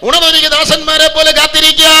മുട്ടിയാലും ഉണർന്നൊരുങ്ങിയ ദാസന്മാരെ പോലെ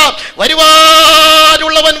കാത്തിരിക്കാം.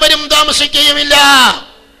 വരുവാനുള്ളവൻ വരും, താമസിക്കുകയുമില്ല.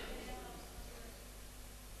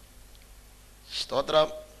 സ്തോത്രം.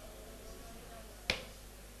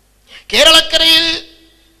 കേരളക്കരയിൽ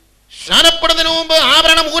സ്നാനപ്പെടുന്നതിന് മുമ്പ്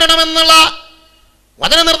ആഭരണം ഊരണമെന്നുള്ള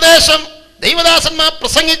വചന നിർദ്ദേശം ദൈവദാസന്മാർ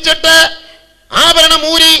പ്രസംഗിച്ചിട്ട് ആഭരണം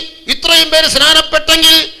ഊരി ഇത്രയും പേര്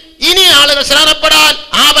സ്നാനപ്പെട്ടെങ്കിൽ ഇനി ആളുകൾ സ്നാനപ്പെടാൻ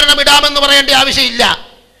ആഭരണം ഇടാമെന്ന് പറയേണ്ട ആവശ്യമില്ല.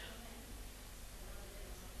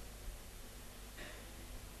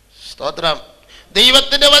 സ്തോത്രം.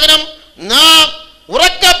 ദൈവത്തിന്റെ വചനം നാം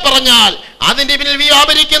ഉറക്കെ പറഞ്ഞാൽ അതിന്റെ പിന്നിൽ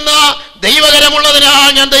വ്യാപരിക്കുന്ന ദൈവകരമുള്ളതിനാൽ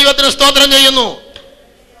ഞാൻ ദൈവത്തിന് സ്തോത്രം ചെയ്യുന്നു.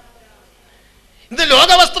 ഇത്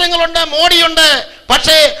ലോകവസ്ത്രങ്ങളുണ്ട്, മോടിയുണ്ട്,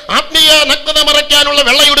 പക്ഷേ ആത്മീയ നഗ്നത മറയ്ക്കാനുള്ള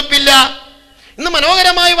വെള്ളയുടുപ്പില്ല. ഇന്ന്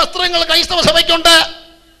മനോഹരമായ വസ്ത്രങ്ങൾ ക്രൈസ്തവ സഭയ്ക്കുണ്ട്,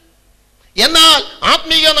 എന്നാൽ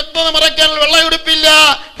ആത്മീയ നഗ്നത മറയ്ക്കാനുള്ള വെള്ളയുടുപ്പില്ല.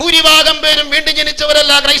 ഭൂരിഭാഗം പേരും വീണ്ടും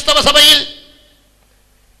ജനിച്ചവരല്ല ക്രൈസ്തവ സഭയിൽ.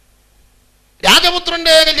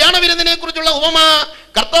 രാജപുത്രന്റെ കല്യാണ വിരുന്നിനെ കുറിച്ചുള്ള ഉപമ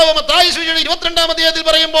കർത്താവ് മത്തായി സുവിശേഷം 22-ാം അധ്യായത്തിൽ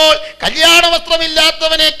പറയുമ്പോൾ കല്യാണ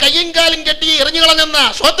വസ്ത്രമില്ലാത്തവനെ കയ്യും കാലും കെട്ടി എറിഞ്ഞുകളഞ്ഞെന്ന.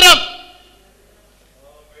 സ്വത്രം.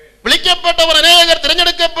 വിളിക്കപ്പെട്ടവർ അനേകർ,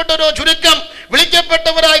 തിരഞ്ഞെടുക്കപ്പെട്ടവരോ ചുരുക്കം.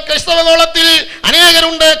 വിളിക്കപ്പെട്ടവരായി ക്രൈസ്തവഗോളത്തിൽ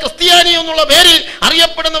അനേകരുണ്ട്. ക്രിസ്ത്യാനി എന്നുള്ള പേരിൽ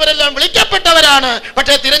അറിയപ്പെടുന്നവരെല്ലാം വിളിക്കപ്പെട്ടവരാണ്,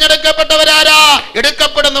 പക്ഷേ തിരഞ്ഞെടുക്കപ്പെട്ടവരാരാ?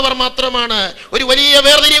 എടുക്കപ്പെടുന്നവർ മാത്രമാണ്. ഒരു വലിയ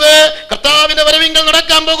വേർതിരിവ് കർത്താവിന്റെ വരവിങ്കൽ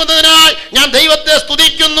നടക്കാൻ പോകുന്നതിനാൽ ഞാൻ ദൈവത്തെ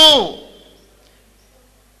സ്തുതിക്കുന്നു.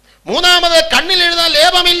 മൂന്നാമത്, കണ്ണിൽ എഴുതാൻ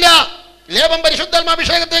ലേപമില്ല. ലേപം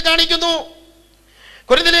പരിശുദ്ധാത്മാഭിഷേകത്തെ കാണിക്കുന്നു.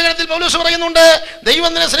 കൊരിന്ത്യർ ലേഖനത്തിൽ പൗലോസ് പറയുന്നുണ്ട്, ദൈവം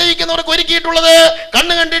തന്നെ സ്നേഹിക്കുന്നവർക്ക് ഒരുക്കിയിട്ടുള്ളത്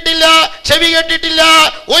കണ്ണ് കണ്ടിട്ടില്ല, ചെവി കേട്ടിട്ടില്ല,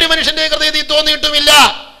 ഒരു മനുഷ്യന്റെ ഹൃദയത്തിൽ തോന്നിയിട്ടുമില്ല.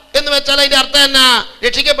 എന്ന് വെച്ചാൽ അതിന്റെ അർത്ഥം എന്നാ?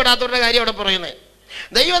 രക്ഷിക്കപ്പെടാത്തവരുടെ കാര്യം അവിടെ പറയുന്നത്.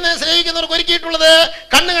 ദൈവം തന്നെ സ്നേഹിക്കുന്നവർക്ക് ഒരുക്കിയിട്ടുള്ളത്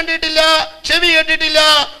കണ്ണ് കണ്ടിട്ടില്ല, ചെവി കേട്ടിട്ടില്ല,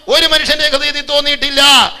 ഒരു മനുഷ്യന്റെ ഹൃദയത്തിൽ തോന്നിയിട്ടില്ല.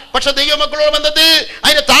 പക്ഷെ ദൈവമക്കളുടെ ബന്ധത്തിൽ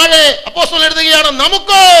അതിന് താഴെ അപ്പോസ്തലൻ എഴുതുകയാണ്,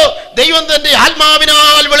 നമുക്കോ ദൈവം തന്റെ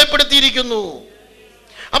ആത്മാവിനാൽ വെളിപ്പെടുത്തിയിരിക്കുന്നു.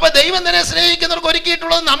 അപ്പൊ ദൈവം തന്നെ സ്നേഹിക്കുന്നവർക്ക്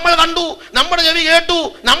ഒരുക്കിയിട്ടുള്ളത് നമ്മൾ കണ്ടു, നമ്മുടെ ചെവി കേട്ടു,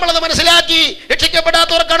 നമ്മളത് മനസ്സിലാക്കി.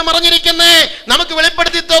 രക്ഷിക്കപ്പെടാത്തവർക്കാണ് മറഞ്ഞിരിക്കുന്നത്, നമുക്ക്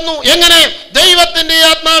വെളിപ്പെടുത്തി തന്നു. എങ്ങനെ? ദൈവത്തിന്റെ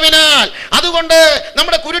ആത്മാവിനാൽ. അതുകൊണ്ട്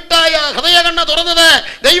നമ്മുടെ കുരുട്ടായ ഹൃദയകണ്ണ തുറന്നത്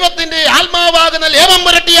ദൈവത്തിന്റെ ആത്മാവാകുന്ന ലേപം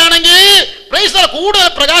പുരട്ടിയാണെങ്കിൽ കൂടുതൽ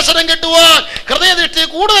പ്രകാശനം കിട്ടുവാൻ, ഹൃദയദൃഷ്ടി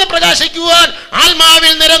കൂടുതൽ പ്രകാശിക്കുവാൻ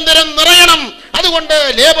ആത്മാവിൽ നിരന്തരം നിറയണം. അതുകൊണ്ട്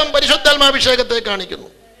ലേപം പരിശുദ്ധാത്മാഭിഷേകത്തെ കാണിക്കുന്നു.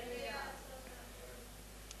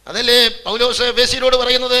 അതല്ലേ പൗലോസ് എഫെസ്യരോട്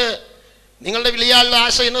പറയുന്നത്, നിങ്ങളുടെ വിളിയാലുള്ള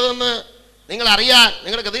ആശ എന്നതെന്ന് നിങ്ങൾ അറിയാൻ,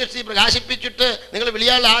 നിങ്ങളുടെ ഹൃദയദൃഷ്ടി പ്രകാശിപ്പിച്ചിട്ട് നിങ്ങൾ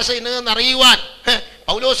വിളിയാലുള്ള ആശ എന്നതെന്ന് അറിയുവാൻ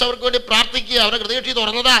പൗലോസ് അവർക്ക് വേണ്ടി പ്രാർത്ഥിക്കുക. അവരുടെ ഹൃദയദൃഷ്ടി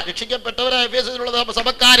തുറന്നതാ, രക്ഷിക്കപ്പെട്ടവരായ എഫെസ്യസിലുള്ള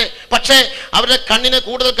സഭക്കാര്. പക്ഷേ അവരുടെ കണ്ണിന്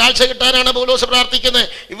കൂടുതൽ കാഴ്ച കിട്ടാനാണ് പൗലോസ് പ്രാർത്ഥിക്കുന്നത്.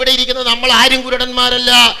 ഇവിടെ ഇരിക്കുന്നത് നമ്മൾ ആരും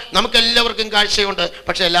കുരുടന്മാരല്ല, നമുക്ക് എല്ലാവർക്കും കാഴ്ചയുണ്ട്,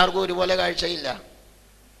 പക്ഷെ എല്ലാവർക്കും ഒരുപോലെ കാഴ്ചയില്ല.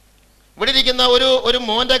 ഇവിടെ ഇരിക്കുന്ന ഒരു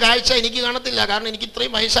മോന്റെ കാഴ്ച എനിക്ക് കാണത്തില്ല, കാരണം എനിക്ക്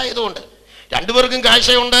ഇത്രയും വയസ്സായതുകൊണ്ട്. രണ്ടുപേർക്കും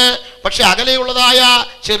കാഴ്ചയുണ്ട്, പക്ഷെ അകലെയുള്ളതായ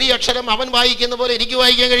ചെറിയ അക്ഷരം അവൻ വായിക്കുന്ന പോലെ എനിക്ക്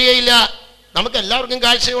വായിക്കാൻ കഴിയയില്ല. നമുക്ക് എല്ലാവർക്കും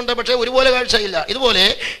കാഴ്ചയുണ്ട്, പക്ഷെ ഒരുപോലെ കാഴ്ചയില്ല. ഇതുപോലെ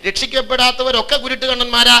രക്ഷിക്കപ്പെടാത്തവരൊക്കെ കുരുട്ട്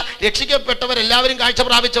കണ്ണന്മാരാ, രക്ഷിക്കപ്പെട്ടവരെല്ലാവരും കാഴ്ച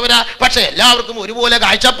പ്രാപിച്ചവരാ, പക്ഷെ എല്ലാവർക്കും ഒരുപോലെ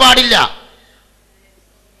കാഴ്ചപ്പാടില്ല.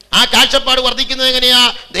 ആ കാഴ്ചപ്പാട് വർദ്ധിക്കുന്നത് എങ്ങനെയാ?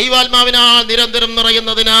 ദൈവാത്മാവിനാൽ നിരന്തരം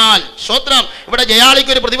നിറയുന്നതിനാൽ. സ്വത്രം. ഇവിടെ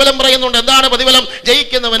ജയാളിക്ക് ഒരു പ്രതിഫലം പറയുന്നുണ്ട്. എന്താണ് പ്രതിഫലം?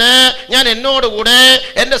 ജയിക്കുന്നവന് ഞാൻ എന്നോടുകൂടെ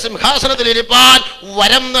എന്റെ സിംഹാസനത്തിൽ ഇരിപ്പാൻ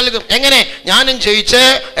വരം നൽകും. എങ്ങനെ? ഞാനും ജയിച്ച്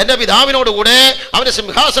എന്റെ പിതാവിനോടുകൂടെ അവന്റെ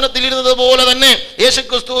സിംഹാസനത്തിൽ ഇരുന്നത് പോലെ തന്നെ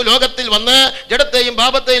യേശുക്രിസ്തു ലോകത്തിൽ വന്ന് ജഡത്തെയും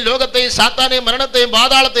പാപത്തെയും ലോകത്തെയും സാത്താനെയും മരണത്തെയും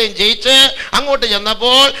പാതാളത്തെയും ജയിച്ച് അങ്ങോട്ട്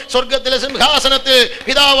ചെന്നപ്പോൾ സ്വർഗത്തിലെ സിംഹാസനത്തിൽ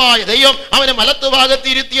പിതാവായ ദൈവം അവനെ മലത്തുഭാഗത്ത്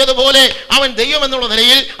ഇരുത്തിയതുപോലെ അവൻ ദൈവം എന്നുള്ള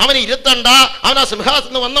നിലയിൽ അവനെ ഇരുത്തണ്ട, അവൻ ആ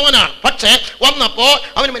സിംഹാസനത്തിൽ വന്നവനാണ്. പക്ഷേ വന്നപ്പോൾ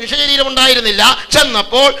അവന് മനുഷ്യ ശരീരം ഉണ്ടായിരുന്നില്ല.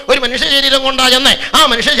 ചെന്നപ്പോൾ ഒരു മനുഷ്യ ശരീരം കൊണ്ടാ ചെന്നേ. ആ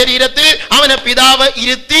മനുഷ്യ ശരീരത്തിൽ അവനെ പിതാവ്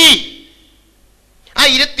ഇരുത്തി. ആ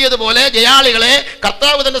ഇരുത്തിയതുപോലെ ജയാളികളെ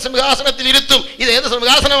കർത്താവ് തന്റെ സിംഹാസനത്തിൽ ഇരുത്തും. ഇത് ഏത്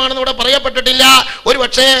സിംഹാസനമാണെന്ന് ഇവിടെ പറയപ്പെട്ടിട്ടില്ല. ഒരു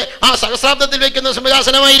പക്ഷേ ആ സഹസ്രാബ്ദത്തിൽ വെക്കുന്ന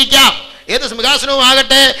സിംഹാസനമായിരിക്കാം. ഏത് സിംഹാസനവും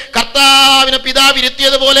ആകട്ടെ, കർത്താവിനെ പിതാവ്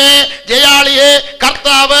ഇരുത്തിയതുപോലെ ജയാളിയെ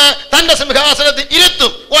കർത്താവ് തന്റെ സിംഹാസനത്തിൽ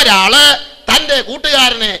ഇരുത്തും. ഒരാള് തന്റെ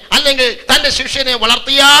കൂട്ടുകാരനെ അല്ലെങ്കിൽ തന്റെ ശിഷ്യനെ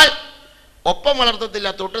വളർത്തിയാൽ ഒപ്പം വളർത്തത്തില്ല,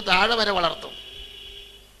 തൊട്ട് താഴെ വരെ വളർത്തും.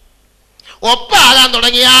 ഒപ്പാകാൻ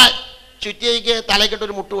തുടങ്ങിയാൽ ചുറ്റിയേക്ക്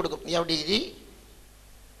തലയ്ക്കിട്ടൊരു മുട്ട് കൊടുക്കും, നീ അവിടെ ഇരി,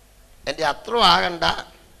 എൻ്റെ അത്ര ആകണ്ട,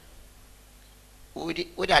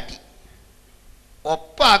 ഒരടി.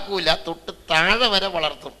 ഒപ്പാക്കൂല, തൊട്ട് താഴെ വരെ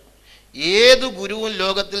വളർത്തും. ഏത് ഗുരുവും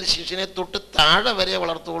ലോകത്തിൽ ശിഷ്യനെ തൊട്ട് താഴെ വരെ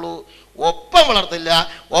വളർത്തുള്ളൂ, ഒപ്പം വളർത്തില്ല.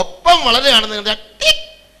 ഒപ്പം വളരുകയാണെന്ന്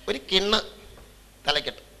ഒരു കിണ്ണ്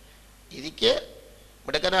തലക്കെട്ട്, ഇരിക്ക്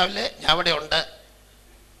മിടുക്കനാവില്ലേ, ഞാൻ അവിടെ ഉണ്ട്.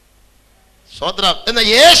 സ്വതന്ത്രം. എന്നാൽ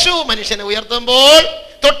യേശു മനുഷ്യനെ ഉയർത്തുമ്പോൾ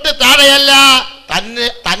തൊട്ട് താഴെയല്ല,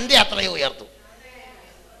 തന്റെ അത്രയും ഉയർത്തും.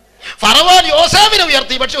 ഫറവോൻ യോസേഫിനെ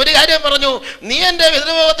ഉയർത്തി, പക്ഷെ ഒരു കാര്യം പറഞ്ഞു, നീ എന്റെ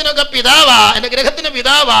പിതൃഭവത്തിനൊക്കെ പിതാവാ, എന്റെ ഗ്രഹത്തിന്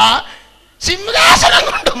പിതാവാ, സിംഹാസനം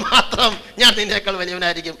കൊണ്ട് മാത്രം ഞാൻ നിന്നേക്കാൾ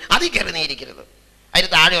വലിയവനായിരിക്കും, അതിൽ കയറി നീ ഇരിക്കരുത്. അതിന്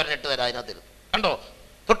താഴെ പറഞ്ഞിട്ട് തരാം. അതിനകത്ത് കണ്ടോ,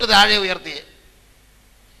 തൊട്ട് താഴെ ഉയർത്തി.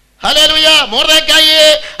 ഹല്ലേലൂയ. മൊർദെഖായിയെ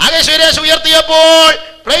അഹശ്വേരോശ് ഉയർത്തിയപ്പോൾ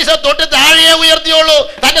തൊട്ട് താഴെ ഉയർത്തിയുള്ളൂ.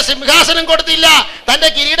 തന്റെ സിംഹാസനം കൊടുത്തില്ല. തന്റെ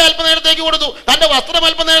കിരീടം അല്പനേരത്തേക്ക് കൊടുത്തു, തന്റെ വസ്ത്രം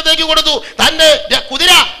അല്പനേരത്തേക്ക് കൊടുത്തു, തന്റെ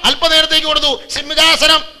കുതിര അല്പനേരത്തേക്ക് കൊടുത്തു.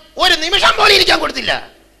 സിംഹാസനം ഒരു നിമിഷം പോലും ഇരിക്കാൻ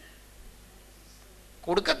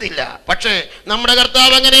കൊടുക്കത്തില്ല. പക്ഷേ നമ്മുടെ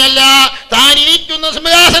കർത്താവ് അങ്ങനെയല്ല. താൻ ഇരിക്കുന്ന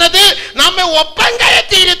സിംഹാസനത്തിൽ നമ്മെ ഒപ്പം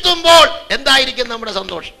കയറ്റിയിരുത്തുമ്പോൾ എന്തായിരിക്കും നമ്മുടെ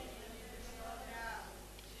സന്തോഷം?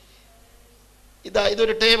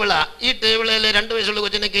 ഇതൊരു ടേബിളാ. ഈ ടേബിളിൽ 2 വയസ്സുള്ള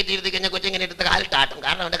കൊച്ചിനെ കയറ്റിയിരുത്തി കഴിഞ്ഞാൽ കൊച്ചിങ്ങനെ എടുത്ത് കാലിട്ടാട്ടും,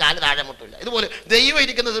 കാരണം അവൻ്റെ കാല് താഴെ മുട്ടില്ല. ഇതുപോലെ ദൈവം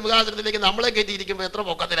ഇരിക്കുന്ന സിംഹാസനത്തിലേക്ക് നമ്മളെ കയറ്റിയിരിക്കുമ്പോൾ എത്ര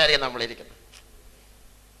പൊക്കത്തിലായിരിക്കും നമ്മളിരിക്കുന്നത്.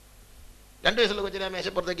 2 വയസ്സുള്ള കൊച്ചിനെ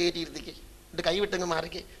മേശപ്പുറത്തേക്ക് കയറ്റിയിരുത്തിക്ക്, എന്നിട്ട് കൈ വിട്ടങ്ങ്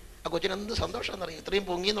മാറിക്ക്. ആ കൊച്ചിന് എന്ത് സന്തോഷമാണെന്ന് അറിയാം, ഇത്രയും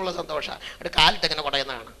പൊങ്ങി എന്നുള്ള സന്തോഷമാണ്. എന്നിട്ട് കാലിട്ടെങ്ങനെ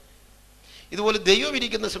കുടയുന്നതാണ്. ഇതുപോലെ ദൈവം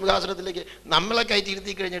ഇരിക്കുന്ന സിംഹാസനത്തിലേക്ക് നമ്മളെ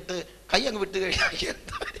കയറ്റിയിരുത്തി കഴിഞ്ഞിട്ട് കൈ അങ്ങ് വിട്ട് കഴിഞ്ഞാൽ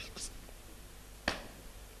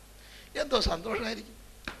എന്തോ സന്തോഷമായിരിക്കും.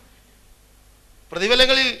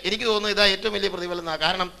 പ്രതിഫലങ്ങളിൽ എനിക്ക് തോന്നുന്നു ഇതാ ഏറ്റവും വലിയ പ്രതിഫലം എന്നാ.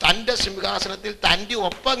 കാരണം തൻ്റെ സിംഹാസനത്തിൽ തൻ്റെ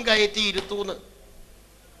ഒപ്പം കയറ്റി ഇരുത്തൂന്ന്.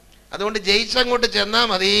 അതുകൊണ്ട് ജയിച്ചങ്ങോട്ട് ചെന്നാൽ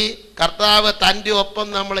മതി, കർത്താവ് തൻ്റെ ഒപ്പം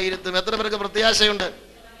നമ്മളെ ഇരുത്തും. എത്ര പേർക്ക് പ്രത്യാശയുണ്ട്?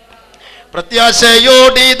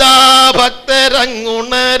 പ്രത്യാശയോടിതാ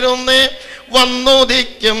ഭക്തരങ്ങുണരുന്നേ,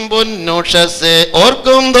 വന്നുദിക്കും പൊന്നുഷസെ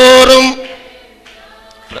ഓർക്കും തോറും.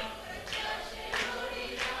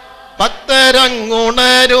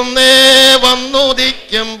 ഭക്തരങ്ങുണരുന്നേ,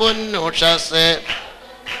 വന്നുദിക്കും പൊന്നുഷസെ.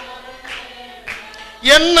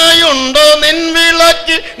 എണ്ണയുണ്ടോ നിൻ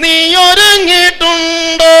വിളക്ക്, നീ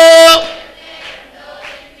ഒരുങ്ങിയിട്ടുണ്ടോ?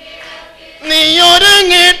 നീ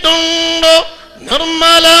ഒരുങ്ങിയിട്ടുണ്ടോ?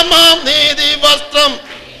 നിർമ്മലമാം നീതി വസ്ത്രം.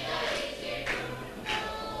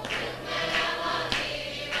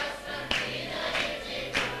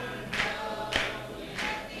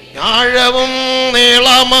 ആഴവും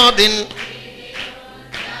നീളമതിൻ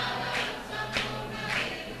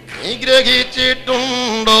നീ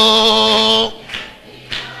ഗ്രഹിച്ചിട്ടുണ്ടോ?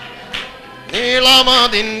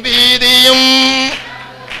 നീളമതിൻ വീതിയും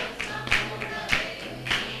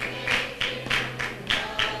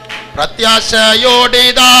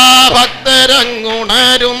പ്രത്യാശയോടിതാ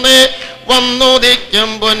ഭക്തരങ്ങുണരുന്നേ, വന്നുദിക്കും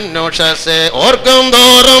പൊന്നുഷസെ ഓർക്കും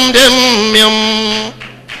തോറും രമ്യം.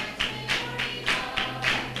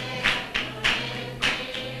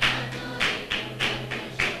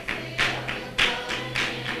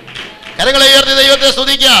 കരങ്ങളെ ഉയർത്തി ദൈവത്തെ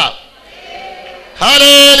സ്തുതിക്കാം.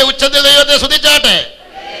 ഹല്ലേലൂയ. ഉച്ചത്തിൽ ദൈവത്തെ സ്തുതിച്ചാട്ടെ.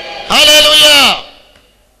 ഹല്ലേലൂയ.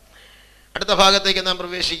 അടുത്ത ഭാഗത്തേക്ക് നാം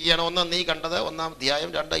പ്രവേശിക്കുകയാണ്. 1 നീ കണ്ടത് 1-ാം അധ്യായം,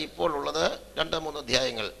 2 ഇപ്പോൾ ഉള്ളത് 2-3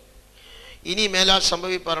 അധ്യായങ്ങൾ, ഇനി മേലാൽ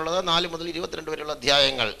സംഭവിക്കാനുള്ളത് 4 മുതൽ 22 വരെയുള്ള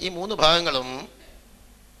അധ്യായങ്ങൾ. ഈ 3 ഭാഗങ്ങളും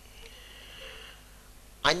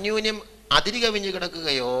അന്യോന്യം അതിരുകവിഞ്ഞു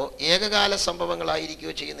കിടക്കുകയോ ഏകകാല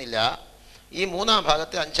സംഭവങ്ങളായിരിക്കുകയോ ചെയ്യുന്നില്ല. ഈ 3-ാം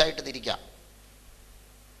ഭാഗത്തെ 5ആയിട്ട് തിരിക്കാം.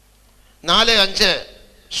 4-5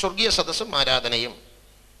 സ്വർഗീയ സദസ്സും ആരാധനയും.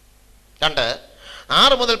 2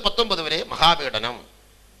 6 മുതൽ 19 വരെ മഹാപീഡനം.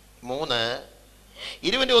 3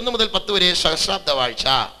 21 മുതൽ 10 വരെ സഹസ്രാബ്ദ വാഴ്ച.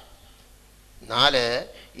 4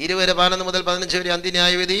 20 11 മുതൽ 15 വരെ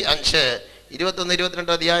അന്ത്യന്യായവിധി. 5 21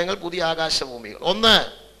 22 അധ്യായങ്ങൾ പുതിയ ആകാശഭൂമികൾ. 1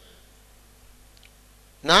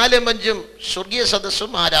 4-ഉം 5-ഉം സ്വർഗീയ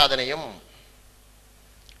സദസ്സും ആരാധനയും.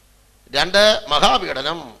 2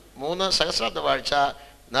 മഹാപീഡനം. 3 സഹസ്രാബ്ദ വാഴ്ച.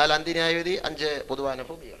 4 അന്ത്യന്യായവിധി. 5 പൊതുവാന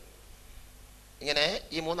ഭൂമികൾ. ഇങ്ങനെ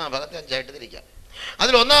ഈ 3-ാം ഭാഗത്തെ 5ആയിട്ട് തിരിക്കാം.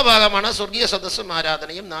 അതിൽ 1-ാം ഭാഗമാണ് സ്വർഗീയ സദസ്സും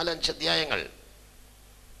ആരാധനയും. 4-5 അധ്യായങ്ങൾ.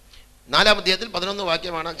 4-ാം അധ്യായത്തിൽ 11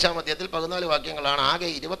 വാക്യമാണ്. 5-ാം അധ്യായത്തിൽ 14 വാക്യങ്ങളാണ്. ആകെ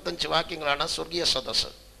 25 വാക്യങ്ങളാണ് സ്വർഗീയ സദസ്സ്.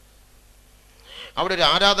 അവിടെ ഒരു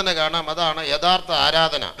ആരാധന കാണാം. അതാണ് യഥാർത്ഥ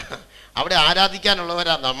ആരാധന. അവിടെ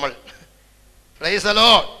ആരാധിക്കാനുള്ളവരാ നമ്മൾ. Praise the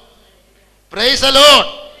Lord. Praise the Lord.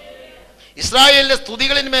 ഇസ്രായേലിന്റെ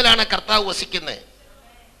സ്തുതികളിന്മേലാണ് കർത്താവ് വസിക്കുന്നത്.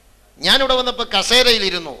 ഞാനിവിടെ വന്നപ്പോൾ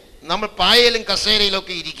കസേരയിലിരുന്നു. നമ്മൾ പായയിലും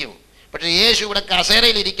കസേരയിലൊക്കെ ഇരിക്കും. പക്ഷെ യേശു ഇവിടെ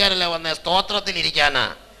കസേരയിൽ ഇരിക്കാനല്ല വന്നത്, സ്തോത്രത്തിൽ ഇരിക്കാനാ.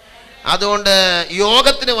 അതുകൊണ്ട്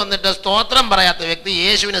യോഗത്തിന് വന്നിട്ട് സ്തോത്രം പറയാത്ത വ്യക്തി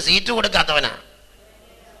യേശുവിന് സീറ്റ് കൊടുക്കാത്തവനാ.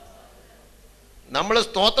 നമ്മൾ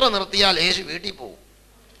സ്തോത്രം നിർത്തിയാൽ യേശു വീട്ടിൽ പോകും.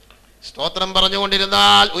 സ്തോത്രം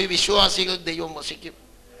പറഞ്ഞുകൊണ്ടിരുന്നാൽ ഒരു വിശ്വാസികൾ ദൈവം വസിക്കും.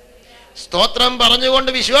 സ്തോത്രം പറഞ്ഞുകൊണ്ട്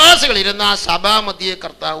വിശ്വാസികൾ ഇരുന്നാൽ സഭാമധ്യേ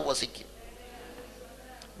കർത്താവ് വസിക്കും.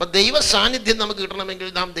 അപ്പൊ ദൈവ സാന്നിധ്യം നമുക്ക് കിട്ടണമെങ്കിൽ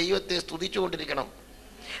നാം ദൈവത്തെ സ്തുതിച്ചുകൊണ്ടിരിക്കണം.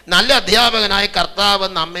 നല്ല അധ്യാപകനായ കർത്താവ്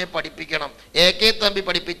നമ്മെ പഠിപ്പിക്കണം. AK തമ്പി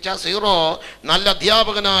പഠിപ്പിച്ച 0 നല്ല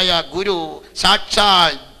അധ്യാപകനായ ഗുരു,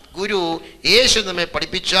 സാക്ഷാൽ ഗുരു യേശു നമ്മെ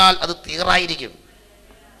പഠിപ്പിച്ചാൽ അത് തീറായിരിക്കും.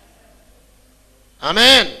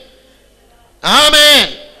 ആമേൻ, ആമേൻ.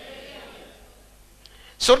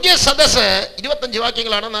 സ്വർഗീയ സദസ്സ് 25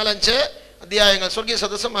 വാക്യങ്ങളാണ്, 4-5 അധ്യായങ്ങൾ. സ്വർഗീയ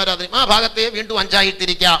സദസ്സും ആരാധനയും. ആ ഭാഗത്തെ വീണ്ടും 5 ആയി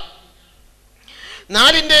തിരിക്കാം.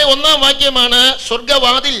 4-ന്റെ 1-ാം വാക്യമാണ്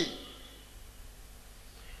സ്വർഗവാതിൽ.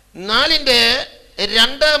 4-ന്റെ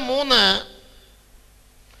 2, 3,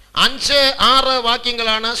 5, 6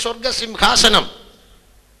 വാക്യങ്ങളാണ് സ്വർഗസിംഹാസനം.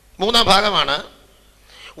 3-ാം ഭാഗമാണ്.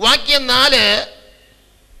 വാക്യം 4,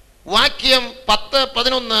 വാക്യം 10,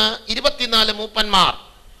 11, 24 മൂപ്പന്മാർ.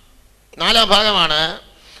 4-ാം ഭാഗമാണ്.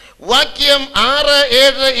 വാക്യം 6,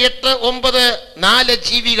 7, 8, 9 4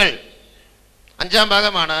 ജീവികൾ. 5-ാം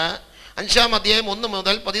ഭാഗമാണ്. 5-ാം അധ്യായം 1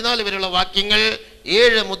 മുതൽ 14 വരെയുള്ള വാക്യങ്ങൾ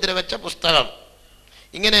 7 മുദ്ര വെച്ച പുസ്തകം.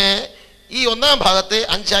 ഇങ്ങനെ ഈ 1-ാം ഭാഗത്തെ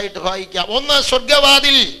 5 ആയിട്ട് വായിക്കാം. 1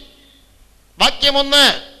 സ്വർഗവാതിൽ. വാക്യം 1,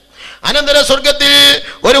 അനന്തര സ്വർഗത്തിൽ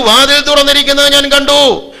ഒരു വാതിൽ തുറന്നിരിക്കുന്നത് ഞാൻ കണ്ടു.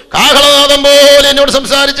 കാഹളനാദം പോലെ എന്നോട്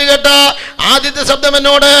സംസാരിച്ചു കേട്ട ആദ്യത്തെ ശബ്ദം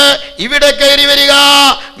എന്നോട്, ഇവിടെ കയറി വരിക,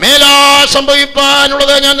 മേലാ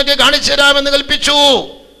സംഭവിപ്പാനുള്ളത് ഞാൻ നിനക്ക് കാണിച്ചു തരാമെന്ന് കൽപ്പിച്ചു.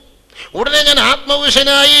 ഉടനെ ഞാൻ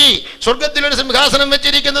ആത്മവിഷനായി സ്വർഗത്തിലൊരു സിംഹാസനം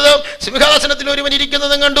വെച്ചിരിക്കുന്നതും സിംഹാസനത്തിൽ ഒരുവൻ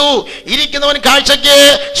ഇരിക്കുന്നതും കണ്ടു. ഇരിക്കുന്നവൻ കാഴ്ചയ്ക്ക്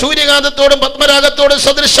സൂര്യകാന്തത്തോടും പത്മരാഗത്തോടും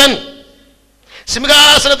സദൃശൻ.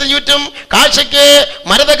 സിംഹാസനത്തിന് ചുറ്റും കാഴ്ചയ്ക്ക്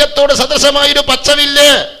മരതകത്തോട് സദൃശമായൊരു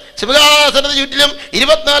പച്ചവില്ല്. സിംഹാസനത്തിന് ചുറ്റിലും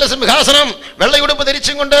 24 സിംഹാസനം. വെള്ളയുടുപ്പ്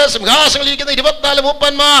ധരിച്ചും കൊണ്ട് സിംഹാസനത്തിൽ ഇരിക്കുന്ന 24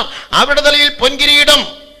 മൂപ്പന്മാർ. അവരുടെ തലയിൽ പൊൻകിരീടം.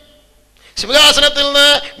 സിംഹാസനത്തിൽ നിന്ന്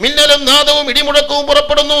മിന്നലും നാദവും ഇടിമുഴക്കവും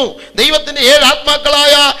പുറപ്പെടുന്നു. ദൈവത്തിന്റെ 7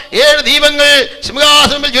 ആത്മാക്കളായ 7 ദീപങ്ങൾ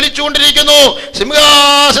സിംഹാസനത്തിൽ ജ്വലിച്ചുകൊണ്ടിരിക്കുന്നു.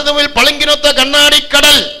 സിംഹാസനത്തിൽ പളിങ്കിനൊത്ത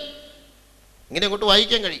കണ്ണാടിക്കടൽ. ഇങ്ങനെ അങ്ങോട്ട്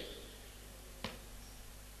വായിക്കാൻ കഴിയും.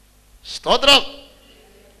 സ്തോത്രം.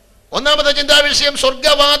 1-ാമത്തെ ചിന്താവിഷയം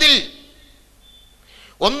സ്വർഗവാതിൽ.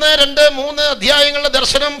 1, 2, 3 അധ്യായങ്ങളുടെ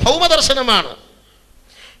ദർശനം ഭൗമദർശനമാണ്.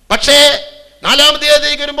 പക്ഷേ 4-ാം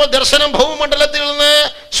അധ്യായത്തിലേക്ക് വരുമ്പോൾ ദർശനം ഭൗമമണ്ഡലത്തിൽ നിന്ന്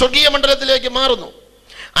സ്വർഗീയ മണ്ഡലത്തിലേക്ക് മാറുന്നു.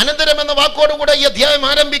 അനന്തരം എന്ന വാക്കോടുകൂടെ ഈ അധ്യായം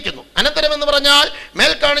ആരംഭിക്കുന്നു. അനന്തരം എന്ന് പറഞ്ഞാൽ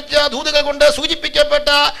മേൽ കാണിച്ച ദൂതുകൾ കൊണ്ട് സൂചിപ്പിക്കപ്പെട്ട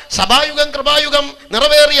സഭായുഗം, കൃപായുഗം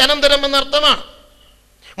നിറവേറിയ അനന്തരം എന്നർത്ഥമാണ്.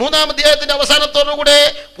 3-ാം അധ്യായത്തിന്റെ അവസാനത്തോടുകൂടെ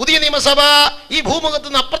പുതിയ നിയമസഭ ഈ ഭൂമുഖത്ത്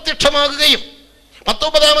നിന്ന് അപ്രത്യക്ഷമാകുകയും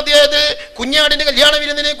 19-ാം അധ്യായത്തിൽ കുഞ്ഞാടിന്റെ കല്യാണ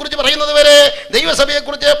വിരുന്നിനെ കുറിച്ച് പറയുന്നത് വരെ ദൈവസഭയെ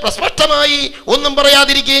കുറിച്ച് പ്രസ്പഷ്ടമായി ഒന്നും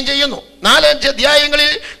പറയാതിരിക്കുകയും ചെയ്യുന്നു. 4-5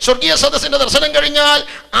 അധ്യായങ്ങളിൽ സ്വർഗീയ സദസ്സിന്റെ ദർശനം കഴിഞ്ഞാൽ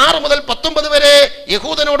 6 മുതൽ 19 വരെ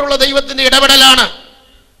യഹൂദനോടുള്ള ദൈവത്തിന്റെ ഇടപെടലാണ്.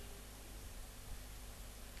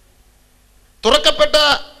 തുറക്കപ്പെട്ട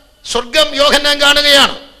സ്വർഗം യോഹന്നാൻ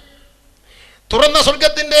കാണുകയാണ്. തുറന്ന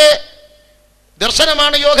സ്വർഗത്തിന്റെ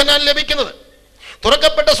ദർശനമാണ് യോഹന്നാൻ ലഭിക്കുന്നത്.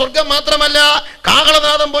 തുറക്കപ്പെട്ട സ്വർഗം മാത്രമല്ല,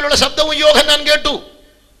 കാഹളനാദം പോലുള്ള ശബ്ദവും യോഹന്നാൻ കേട്ടു.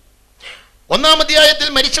 1-ാം അധ്യായത്തിൽ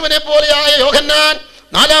മരിച്ചവനെ പോലെയായ യോഹന്നാൻ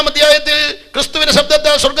 4-ാം അധ്യായത്തിൽ ക്രിസ്തുവിന്റെ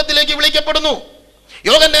ശബ്ദത്താൽ സ്വർഗത്തിലേക്ക് വിളിക്കപ്പെടുന്നു.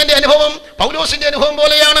 യോഹന്നാന്റെ അനുഭവം പൗലോസിന്റെ അനുഭവം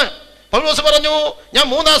പോലെയാണ്. പൗലോസ് പറഞ്ഞു, ഞാൻ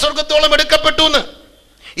 3-ാം സ്വർഗത്തോളം എടുക്കപ്പെട്ടു എന്ന്.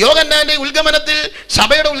 യോഹന്നാന്റെ ഉത്ഗമനത്തിൽ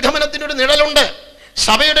സഭയുടെ ഉത്ഗമനത്തിനൊരു നിഴലുണ്ട്.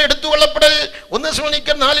 സഭയുടെ എടുത്തുകൊള്ളപ്പെടൽ 1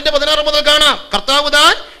 തെസ്സലോനിക്കർ 4:16 മുതൽ കാണാം. കർത്താവ്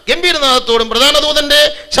താൻ ഗംഭീരനാദത്തോടും പ്രധാന ദൂതന്റെ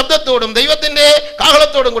ശബ്ദത്തോടും ദൈവത്തിന്റെ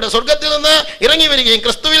കാഹളത്തോടും കൂടെ സ്വർഗത്തിൽ നിന്ന് ഇറങ്ങി വരികയും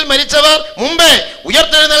ക്രിസ്തുവിൽ മരിച്ചവർ മുമ്പേ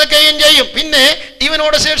ഉയർത്തെഴുന്നേൽക്കുകയും ചെയ്യും. പിന്നെ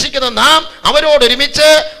ഇവനോട് ശേഷിക്കുന്ന നാം അവരോടൊരുമിച്ച്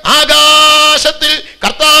ആകാശത്തിൽ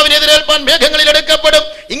കർത്താവിനെതിരേൽപ്പാൻ മേഘങ്ങളിൽ എടുക്കപ്പെടും.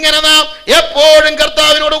 ഇങ്ങനെ നാം എപ്പോഴും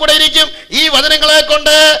കർത്താവിനോട് കൂടെ ഇരിക്കും. ഈ വചനങ്ങളെ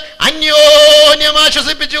കൊണ്ട് അന്യോന്യം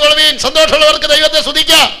ആശ്വസിപ്പിച്ചുകൊള്ളുവീൻ. സന്തോഷമുള്ളവർക്ക് ദൈവത്തെ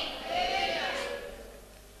സ്തുതിക്കാം.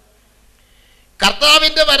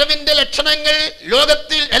 കർത്താവിന്റെ വരവിന്റെ ലക്ഷണങ്ങൾ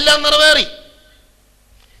ലോകത്തിൽ എല്ലാം നിറവേറി.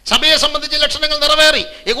 സഭയെ സംബന്ധിച്ച് ലക്ഷണങ്ങൾ നിറവേറി.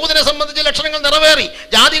 യഹൂദനെ സംബന്ധിച്ച് ലക്ഷണങ്ങൾ നിറവേറി.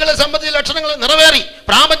 ജാതികളെ സംബന്ധിച്ച് ലക്ഷണങ്ങൾ നിറവേറി.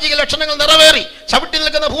 പ്രാപഞ്ചിക ലക്ഷണങ്ങൾ നിറവേറി. ചവിട്ടി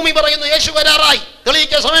നിൽക്കുന്ന ഭൂമി പറയുന്നു യേശു വരാറായി.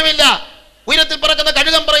 തെളിയിക്കാൻ സമയമില്ല. ഉയരത്തിൽ പറക്കുന്ന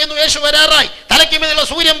കഴുകം പറയുന്നു യേശു വരാറായി. തലയ്ക്ക് മീതെയുള്ള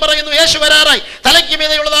സൂര്യൻ പറയുന്നു യേശു വരാറായി. തലയ്ക്ക്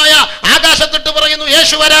മീതെയുള്ളതായ ആകാശത്തൊട്ട് പറയുന്നു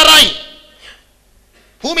യേശു വരാറായി.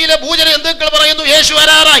 ഭൂമിയിലെ ഭൂജന ജന്തുക്കൾ പറയുന്നു യേശു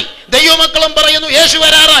വരാറായി. ദൈവമക്കളും പറയുന്നു യേശു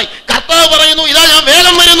വരാറായി. കർത്താവ് പറയുന്നു ഇതാ ഞാൻ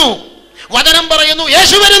വേഗം വരുന്നു. വചനം പറയുന്നു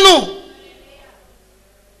യേശു വരുന്നു.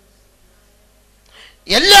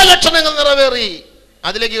 എല്ലാ ലക്ഷണങ്ങളും നിറവേറി.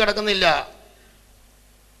 അതിലേക്ക് കടക്കുന്നില്ല.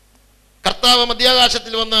 കർത്താവ്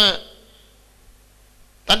മധ്യാകാശത്തിൽ വന്ന്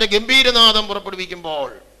തന്റെ ഗംഭീരനാദം പുറപ്പെടുവിക്കുമ്പോൾ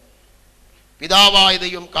പിതാവായ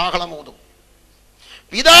ദൈവം കാഹളമൂതും.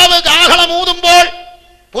 പിതാവ് കാഹളമൂതുമ്പോൾ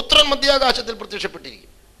പുത്രൻ മധ്യാകാശത്തിൽ പ്രത്യക്ഷപ്പെട്ടിരിക്കും.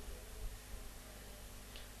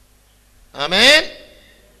 ആമേൻ.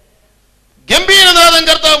 ഗംഭീരനാദം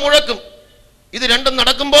കർത്താവ് മുഴക്കും. ഇത് രണ്ടും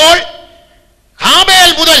നടക്കുമ്പോൾ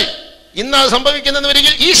ഹാബേൽ മുതൽ ഇന്നത് സംഭവിക്കുന്നെന്ന്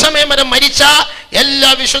വരികിൽ ഈ സമയം വരെ മരിച്ച എല്ലാ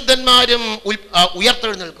വിശുദ്ധന്മാരും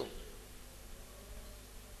ഉയർത്തെഴുന്നേൽക്കും.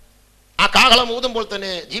 ആ കാഹളം ഊതുമ്പോൾ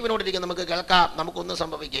തന്നെ ജീവനോടിരിക്കാൻ നമുക്ക് കേൾക്കാം, നമുക്കൊന്നും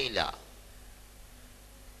സംഭവിക്കുകയില്ല.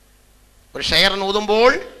 ഒരു ഷെയറിന്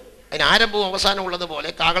ഊതുമ്പോൾ അതിന് ആരംഭവും അവസാനവും ഉള്ളതുപോലെ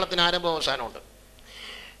കാഹളത്തിന് ആരംഭവും അവസാനമുണ്ട്.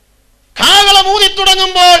 കാഹളം ഊതി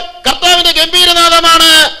തുടങ്ങുമ്പോൾ കർത്താവിന്റെ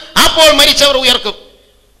ഗംഭീരനാദമാണ്. അപ്പോൾ മരിച്ചവർ ഉയർക്കും.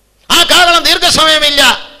 ആ കാഹളം ദീർഘസമയമില്ല,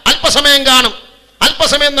 അല്പസമയം കാണും.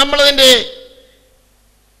 അല്പസമയം നമ്മളതിൻ്റെ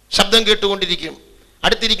ശബ്ദം കേട്ടുകൊണ്ടിരിക്കും.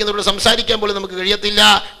 അടുത്തിരിക്കുന്നവരോട് സംസാരിക്കാൻ പോലും നമുക്ക് കഴിയത്തില്ല.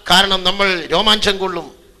 കാരണം നമ്മൾ രോമാഞ്ചം കൊള്ളും,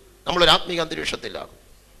 നമ്മളൊരു ആത്മീക അന്തരീക്ഷത്തിലാണ്.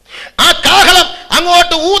 ആ കാഹളം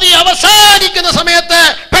അങ്ങോട്ട് ഊതി അവസാനിക്കുന്ന സമയത്ത്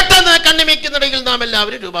പെട്ടെന്ന് കണ്ണിമയ്ക്കുന്നിടയിൽ നാം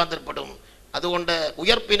എല്ലാവരും രൂപാന്തരപ്പെടും. അതുകൊണ്ട്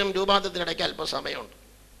ഉയർപ്പിനും രൂപാന്തരത്തിനിടയ്ക്ക് അല്പസമയമുണ്ട്.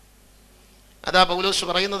 അതാ പൗലോസ്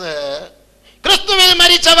പറയുന്നത്, ക്രിസ്തുവിൽ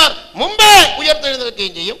മരിച്ചവർ മുമ്പേ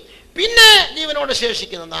ഉയർത്തെഴുന്നേൽക്കുകയും ചെയ്യും, പിന്നെ ജീവനോട്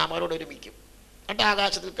ശേഷിക്കുന്ന നാം അവരോട് ഒരുമിക്കും. എന്നിട്ട്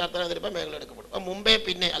ആകാശത്തിൽ കർത്താവ് മേഖലെടുക്കപ്പെടും. അപ്പം മുമ്പേ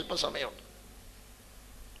പിന്നെ അല്പസമയമുണ്ട്.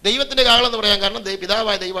 ദൈവത്തിൻ്റെ കാഹളം എന്ന് പറയാൻ കാരണം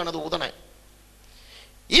പിതാവായ ദൈവമാണ് അത് ഊതണേ.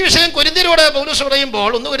 ഈ വിഷയം കൊരിന്ത്യരോട് പൗലോസ്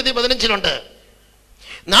പറയുമ്പോൾ 1 കൊരിന്ത്യർ 15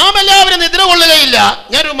 നാം എല്ലാവരും നിദ്ര കൊള്ളുകയില്ല.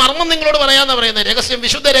 ഞാനൊരു മർമ്മം നിങ്ങളോട് പറയാമെന്ന് പറയുന്നത് രഹസ്യം,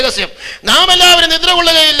 വിശുദ്ധ രഹസ്യം. നാം എല്ലാവരും നിദ്ര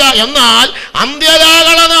കൊള്ളുകയില്ല, എന്നാൽ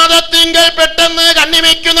അന്ത്യകാഹളനാദത്തിങ്കൽ പെട്ടെന്ന്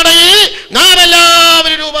കണ്ണിമയ്ക്കുന്നിടയിൽ നാം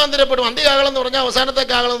എല്ലാവരും രൂപാന്തരപ്പെടും. അന്ത്യകാഹളം എന്ന് പറഞ്ഞാൽ അവസാനത്തെ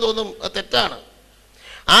കാഹളം തോന്നും, അത് തെറ്റാണ്.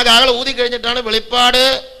 ആ കാഹളം ഊതി കഴിഞ്ഞിട്ടാണ് വെളിപ്പാട്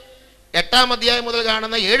 8-ാം അധ്യായം മുതൽ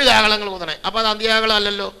കാണുന്ന 7 കാഹളങ്ങൾ ഊതണേ. അപ്പം അത് അന്ത്യകാഹളം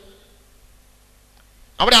അല്ലല്ലോ.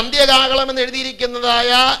 അവിടെ അന്ത്യകാഹളം എന്ന് എഴുതിയിരിക്കുന്നതായ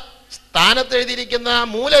സ്ഥാനത്ത് എഴുതിയിരിക്കുന്ന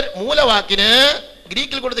മൂലവാക്കിന്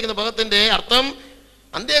ഗ്രീക്കിൽ കൊടുത്തിരിക്കുന്ന പദത്തിന്റെ അർത്ഥം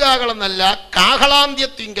അന്ത്യകാഹളം എന്നല്ല,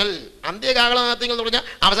 കാഹളാന്ത്യത്തിങ്കൽ. അന്ത്യകാഹളാന്ത്യത്തിങ്കൽ എന്ന് പറഞ്ഞാൽ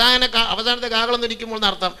അവസാനത്തെ കാഹളം എന്ന് ഇരിക്കുമ്പോൾ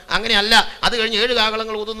എന്നർത്ഥം. അങ്ങനെയല്ല. അത് കഴിഞ്ഞ് 7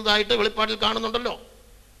 കാഹളങ്ങൾ ഊതുന്നതായിട്ട് വെളിപ്പാടിൽ കാണുന്നുണ്ടല്ലോ.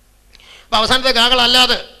 അപ്പൊ അവസാനത്തെ കാഹളം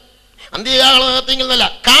അല്ലാതെ അന്ത്യകാഹളത്തിങ്കൽ എന്നല്ല,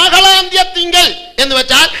 കാഹളാന്ത്യത്തിങ്കൽ എന്ന്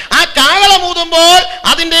വെച്ചാൽ ആ കാഹളം ഊതുമ്പോൾ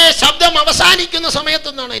അതിന്റെ ശബ്ദം അവസാനിക്കുന്ന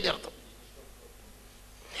സമയത്തെന്നാണ് അതിന്റെ അർത്ഥം.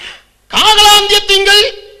 കാഹളാന്ത്യത്തിങ്കൽ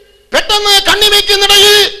പെട്ടെന്ന്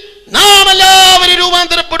കണ്ണിമയ്ക്കുന്നിടയിൽ നാം എല്ലാവരും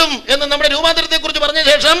രൂപാന്തരപ്പെടും എന്ന് നമ്മുടെ രൂപാന്തരത്തെ കുറിച്ച് പറഞ്ഞ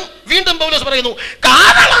ശേഷം വീണ്ടും പൗലോസ് പറയുന്നു,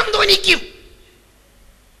 കാഹളം ധ്വനിക്കും.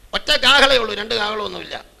 ഒറ്റ കാഹളേ ഉള്ളൂ, 2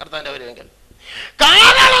 കാഹളമൊന്നുമില്ല കർത്താവിന്റെ വരുമെങ്കിൽ.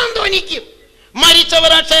 കാഹളം ധ്വനിക്കും,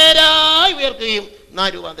 മരിച്ചവർ അക്ഷയരായി ഉയർക്കുകയും നാം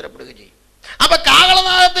രൂപാന്തരപ്പെടുകയും ചെയ്യും. അപ്പൊ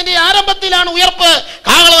കാഹളനാദത്തിന്റെ ആരംഭത്തിലാണ് ഉയർപ്പ്,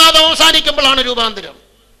 കാഹളനാദം അവസാനിക്കുമ്പോഴാണ് രൂപാന്തരം.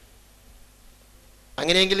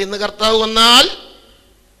 അങ്ങനെയെങ്കിൽ ഇന്ന് കർത്താവ് വന്നാൽ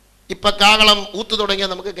ഇപ്പൊ കാഹളം ഊത്തു തുടങ്ങിയാൽ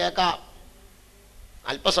നമുക്ക് കേൾക്കാം.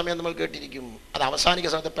 അല്പസമയം നമ്മൾ കേട്ടിരിക്കും, അത്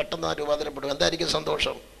അവസാനിക്കുന്ന സമയത്ത് പെട്ടെന്ന് ആ രൂപാന്തരപ്പെടും. എന്തായിരിക്കും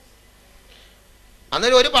സന്തോഷം?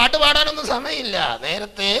 അന്നേരം ഒരു പാട്ട് പാടാനൊന്നും സമയമില്ല,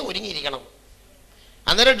 നേരത്തെ ഒരുങ്ങിയിരിക്കണം.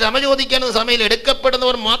 അന്നേരം ക്ഷമ ചോദിക്കാനൊന്നും സമയമില്ല.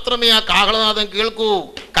 എടുക്കപ്പെടുന്നവർ മാത്രമേ ആ കാഹളനാദം കേൾക്കൂ.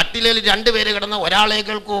 കട്ടിലേൽ 2 പേര് കിടന്ന ഒരാളെ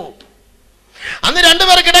കേൾക്കൂ. അന്ന് 2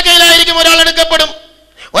 പേർ കിടക്കയിലായിരിക്കും, ഒരാൾ എടുക്കപ്പെടും,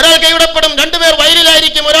 ഒരാൾ കൈവിടപ്പെടും. 2 പേർ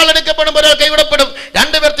വയലിലായിരിക്കും, ഒരാൾ എടുക്കപ്പെടും, ഒരാൾ കൈവിടപ്പെടും.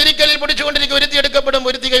 2 പേർ തിരിക്കലിൽ പിടിച്ചുകൊണ്ടിരിക്കും, ഒരുത്തി എടുക്കപ്പെടും,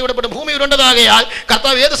 ഒരുത്തി കൈവിടപ്പെടും. ഭൂമി ഉരുണ്ടതാകയാൽ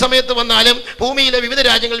കർത്താവ് ഏത് സമയത്ത് വന്നാലും ഭൂമിയിലെ വിവിധ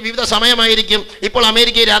രാജ്യങ്ങളിൽ വിവിധ സമയമായിരിക്കും. ഇപ്പോൾ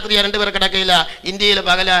അമേരിക്കയിൽ രാത്രി 2 പേർ കിടക്കയില്ല, ഇന്ത്യയിലെ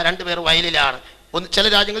പകല 2 പേർ വയലിലാണ്. ചില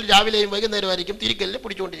രാജ്യങ്ങളിൽ രാവിലെയും വൈകുന്നേരമായിരിക്കും തിരിക്കലിൽ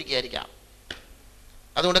പിടിച്ചുകൊണ്ടിരിക്കുകയായിരിക്കാം.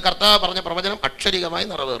 അതുകൊണ്ട് കർത്താവ് പറഞ്ഞ പ്രവചനം അക്ഷരികമായി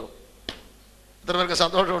നിറവേറും. എത്ര പേർക്ക്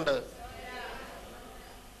സന്തോഷമുണ്ട്?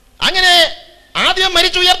 അങ്ങനെ ആദ്യം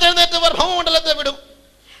മരിച്ചുയർത്തെഴുന്നേറ്റവർ ഭൗമമണ്ഡലത്തെ വിടും,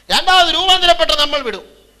 രണ്ടാമത് രൂപാന്തരപ്പെട്ട നമ്മൾ വിടും.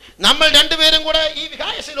 നമ്മൾ 2 പേരും കൂടെ ഈ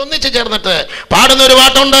വികായസിൽ ഒന്നിച്ചു ചേർന്നിട്ട് പാടുന്ന ഒരു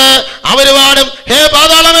പാട്ടുണ്ട്. അവര് പാടും, ഹേ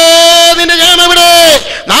പാതാളമേ നിന്റെ ജയമെവിടെ,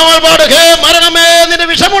 നമ്മൾ പാടും, ഹേ മരണമേ നിന്റെ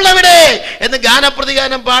വിഷമുള്ളവിടെ എന്ന്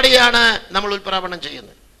ഗാനപ്രതിഗാനം പാടിയാണ് നമ്മൾ ഉൽപ്രാപണം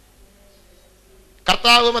ചെയ്യുന്നത്.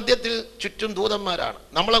 കർത്താവ് മധ്യത്തിൽ, ചുറ്റും ദൂതന്മാരാണ്.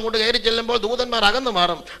 നമ്മളങ്ങോട്ട് കയറി ചെല്ലുമ്പോൾ ദൂതന്മാർ അകന്നു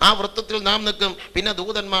മാറും. ആ വൃത്തത്തിൽ നാം നിൽക്കും, പിന്നെ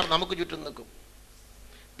ദൂതന്മാർ നമുക്ക് ചുറ്റും നിൽക്കും.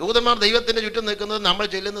 ദൂതന്മാർ ദൈവത്തിന്റെ ചുറ്റും നിൽക്കുന്നത് നമ്മൾ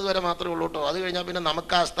ചെല്ലുന്നത് വരെ മാത്രമേ ഉള്ളൂ കേട്ടോ. അത് കഴിഞ്ഞാൽ പിന്നെ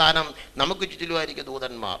നമുക്ക് ആ സ്ഥാനം, നമുക്ക് ചുറ്റിലുമായിരിക്കും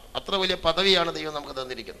ദൂതന്മാർ. അത്ര വലിയ പദവിയാണ് ദൈവം നമുക്ക്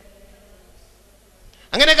തന്നിരിക്കുന്നത്.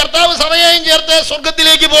 അങ്ങനെ കർത്താവ് സഭയെയും ചേർത്ത്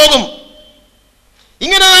സ്വർഗത്തിലേക്ക് പോകും.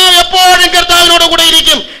 ഇങ്ങനെ നാം എപ്പോഴും കർത്താവിനോട് കൂടെ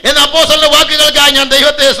ഇരിക്കും എന്ന അപ്പോസ്തലന്റെ വാക്കുകൾക്കായി ഞാൻ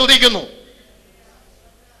ദൈവത്തെ സ്തുതിക്കുന്നു.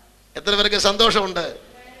 എത്ര പേർക്ക് സന്തോഷമുണ്ട്?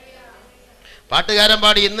 പാട്ടുകാരൻ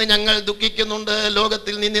പാടി, ഇന്ന് ഞങ്ങൾ ദുഃഖിക്കുന്നുണ്ട്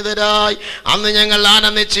ലോകത്തിൽ നിന്ദിതരായി, അന്ന് ഞങ്ങൾ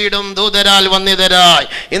ആനന്ദിച്ചിടും ദൂതരാൽ വന്നിതരായി.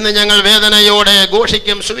 ഇന്ന് ഞങ്ങൾ വേദനയോടെ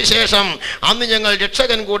ഘോഷിക്കും സുവിശേഷം, അന്ന് ഞങ്ങൾ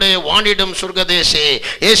രക്ഷകൻ കൂടെ വാണിടും സ്വർഗദേശേ.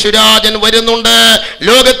 യേശുരാജൻ വരുന്നുണ്ട്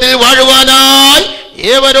ലോകത്തിൽ വാഴുവാനായി,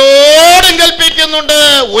 ഏവരോടും കൽപ്പിക്കുന്നുണ്ട്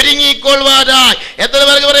ഒരുങ്ങിക്കൊള്ളുവാനായി. എത്ര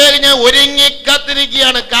പേർക്ക് പറയാ, ഞാൻ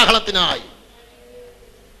ഒരുങ്ങിക്കാത്തിരിക്കുകയാണ് കാഹളത്തിനായി.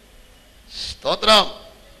 സ്തോത്രം,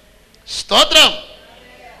 സ്തോത്രം.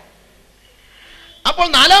 അപ്പോൾ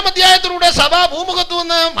 4-ാം അധ്യായത്തിലൂടെ സഭ ഭൂമുഖത്തു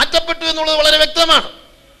നിന്ന് മാറ്റപ്പെട്ടു എന്നുള്ളത് വളരെ വ്യക്തമാണ്.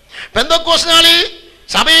 പെന്തക്കോസ്ത് നാളിൽ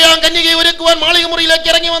സഭയാം കന്യകയെ ഒരുക്കുവാൻ മാളിക മുറിയിലേക്ക്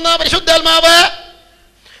ഇറങ്ങി വന്ന പരിശുദ്ധാത്മാവ്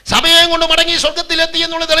സഭയെയും കൊണ്ട് മടങ്ങി സ്വർഗത്തിലെത്തി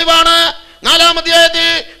എന്നുള്ള തെളിവാണ് 4-ാം അധ്യായത്തിൽ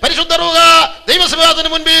പരിശുദ്ധ റൂഹ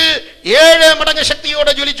ദൈവസിംഹാസനത്തിന് മുൻപിൽ 7 മടങ്ങ്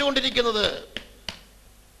ശക്തിയോടെ ജ്വലിച്ചുകൊണ്ടിരിക്കുന്നത്.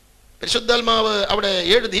 പരിശുദ്ധാത്മാവ് അവിടെ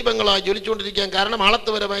 7 ദീപങ്ങളായി ജ്വലിച്ചുകൊണ്ടിരിക്കാൻ കാരണം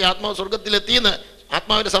ആളത്വപരമായി ആത്മാവ് സ്വർഗത്തിലെത്തിയെന്ന്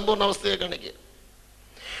ആത്മാവിന്റെ സമ്പൂർണ്ണ അവസ്ഥയെ കാണിക്കുക.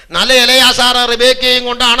 നല്ല എലയാസാറ റിബേക്കയും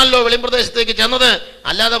കൊണ്ടാണല്ലോ വെളിമ്പ്രദേശത്തേക്ക് ചെന്നത്,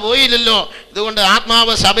 അല്ലാതെ പോയില്ലല്ലോ. ഇതുകൊണ്ട്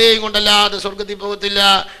ആത്മാവ് സഭയെയും കൊണ്ടല്ലാതെ സ്വർഗത്തിൽ പോകത്തില്ല.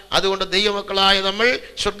 അതുകൊണ്ട് ദൈവമക്കളായ നമ്മൾ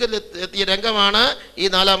സ്വർഗത്തിലെത്തിയ രംഗമാണ് ഈ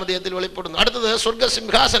 4-ാം അധ്യായത്തിൽ വെളിപ്പെടുന്നത്. അടുത്തത്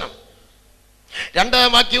സ്വർഗസിംഹാസനം.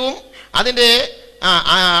 2-ാം വാക്യവും അതിൻ്റെ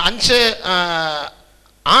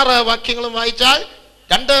 5-6 വാക്യങ്ങളും വായിച്ചാൽ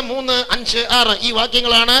 2, 3, 5, 6 ഈ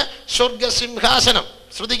വാക്യങ്ങളാണ് സ്വർഗസിംഹാസനം.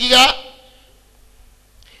 ശ്രദ്ധിക്കുക.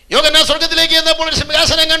 യോഹന്നാൻ സ്വർഗത്തിലേക്ക് ചെന്നപ്പോൾ ഒരു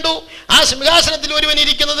സിംഹാസനം കണ്ടു. ആ സിംഹാസനത്തിൽ ഒരുവൻ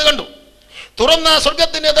ഇരിക്കുന്നത് കണ്ടു. തുറന്ന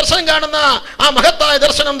സ്വർഗത്തിന്റെ ദർശനം കാണുന്ന ആ മഹത്തായ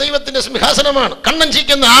ദർശനം ദൈവത്തിന്റെ സിംഹാസനമാണ്.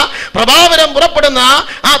 കണ്ണഞ്ചിക്കുന്ന പ്രഭാവരം പുറപ്പെടുന്ന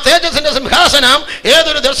ആ തേജസ്സിന്റെ സിംഹാസനം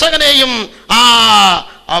ഏതൊരു ദർശകനെയും ആ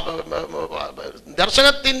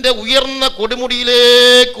ദർശനത്തിന്റെ ഉയർന്ന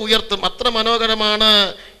കൊടുമുടിയിലേക്ക് ഉയർത്തും. അത്ര മനോഹരമാണ്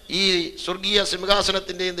ഈ സ്വർഗീയ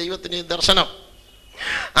സിംഹാസനത്തിന്റെയും ദൈവത്തിന്റെയും ദർശനം.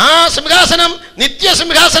 ആ സിംഹാസനം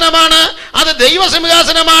നിത്യസിംഹാസനമാണ്. അത്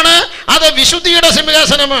ദൈവസിംഹാസനമാണ്. അത് വിശുദ്ധിയുടെ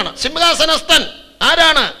സിംഹാസനമാണ്. സിംഹാസനസ്ഥൻ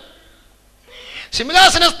ആരാണ്?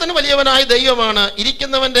 സിംഹാസനസ്ഥൻ വലിയവനായ ദൈവമാണ്.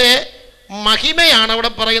 ഇരിക്കുന്നവന്റെ മഹിമയാണ്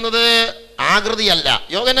അവിടെ പറയുന്നത്, ആകൃതിയല്ല.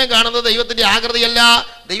 യോഹന്നാൻ കാണുന്നത് ദൈവത്തിന്റെ ആകൃതിയല്ല,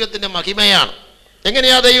 ദൈവത്തിന്റെ മഹിമയാണ്.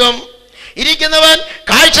 എങ്ങനെയാ ദൈവം ഇരിക്കുന്നവൻ?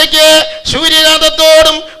 കാഴ്ചയ്ക്ക്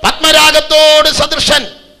സൂര്യകാന്തത്തോടും പത്മരാഗത്തോടും സദൃശൻ.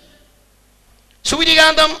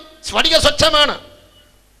 സൂര്യകാന്തം സ്ഫടിക സ്വച്ഛമാണ്.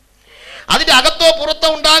 അതിന്റെ അകത്തോ പുറത്തോ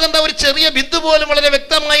ഉണ്ടാകുന്ന ഒരു ചെറിയ ബിന്ദു പോലും വളരെ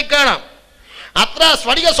വ്യക്തമായി കാണാം. അത്ര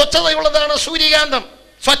സ്ഫടിക സ്വച്ഛതയുള്ളതാണ് സൂര്യകാന്തം.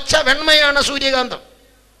 സ്വച്ഛ വെണ്മയാണ് സൂര്യകാന്തം.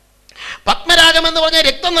 പത്മരാഗം എന്ന് പറഞ്ഞാൽ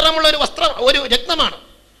രക്തനിറമുള്ള ഒരു രത്നമാണ്.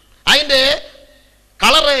 അതിൻ്റെ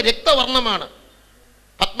കളറ് രക്തവർണ്ണമാണ്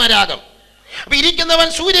പത്മരാഗം. അപ്പൊ ഇരിക്കുന്നവൻ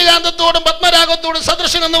സൂര്യകാന്തത്തോടും പത്മരാഗത്തോടും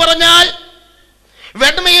സദൃശൻ എന്ന് പറഞ്ഞാൽ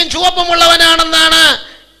വെണ്മയും ചുവപ്പുമുള്ളവനാണെന്നാണ്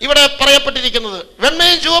ഇവിടെ പറയപ്പെട്ടിരിക്കുന്നത്.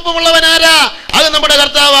 വെണ്മയും ചുവപ്പുമുള്ളവനാരാ? അത് നമ്മുടെ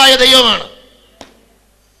കർത്താവായ ദൈവമാണ്.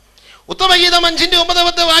 ഉത്തമഗീതം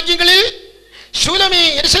 5-9 വാക്യങ്ങളിൽ ശൂലമി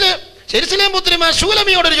യെരൂശലേം പുത്രിമാർ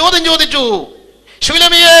ശൂലമിയോടൊരു ചോദ്യം ചോദിച്ചു.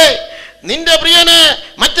 ശൂലമിയെ, നിന്റെ പ്രിയന്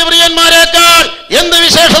മറ്റ് പ്രിയന്മാരെക്കാൾ എന്ത്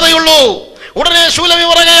വിശേഷതയുള്ളൂ? ഉടനെ ശൂലമി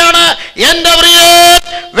പറയുകയാണ്, എന്റെ പ്രിയൻ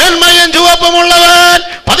വെണ്മയും ചുവപ്പുമുള്ളവൻ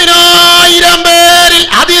 10,000 പേരിൽ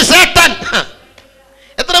അതിശ്രേഷ്ഠൻ.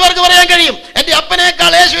 എത്ര പേർക്ക് പറയാൻ കഴിയും? എന്റെ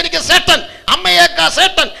അപ്പനേക്കാൾ യേശു എനിക്ക് ശ്രേഷ്ഠൻ, അമ്മയേക്കാൾ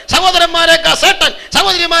ശ്രേഷ്ഠൻ, സഹോദരന്മാരെക്കാൾ ശ്രേഷ്ഠൻ,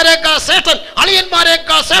 സഹോദരിമാരെക്കാൾ ശ്രേഷ്ഠൻ,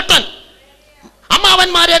 അളിയന്മാരെക്കാൾ ശ്രേഷ്ഠൻ,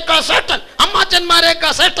 അമ്മാവന്മാരെക്കാൾ ശ്രേഷ്ഠൻ,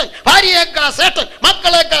 അമ്മാച്ചന്മാരെക്കാൾ ശ്രേഷ്ഠൻ, ഭാര്യയേക്കാൾ ശ്രേഷ്ഠൻ,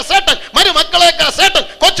 മക്കളേക്കാൾ ശ്രേഷ്ഠൻ, മരുമക്കളേക്കാൾ ശ്രേഷ്ഠൻ,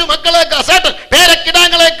 കൊച്ചുമക്കളേക്കാൾ ശ്രേഷ്ഠൻ,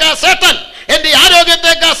 പേരക്കിടാങ്ങളേക്കാൾ ശ്രേഷ്ഠൻ, എന്റെ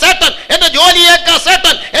ആരോഗ്യത്തേക്കാൾ ശ്രേഷ്ഠൻ, എന്റെ ജോലിയേക്കാൾ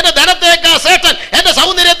ശ്രേഷ്ഠൻ, എന്റെ ധനത്തേക്കാൾ ശ്രേഷ്ഠൻ, എന്റെ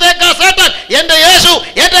സൗന്ദര്യത്തേക്കാൾ ശ്രേഷ്ഠൻ, എന്റെ യേശു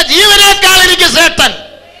എന്റെ ജീവനേക്കാൾ എനിക്ക് ശ്രേഷ്ഠൻ.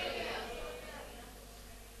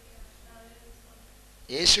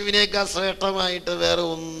 യേശുവിനേക്കാൾ ശ്രേഷ്ഠമായിട്ട് വേറെ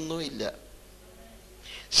ഒന്നുമില്ല.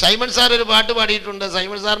 സൈമൺ സാർ ഒരു പാട്ട് പാടിയിട്ടുണ്ട്.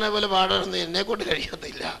 സൈമൺ സാറിനെ പോലെ പാടാനൊന്നും എന്നെ കൊണ്ട്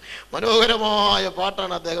കഴിയത്തില്ല. മനോഹരമായ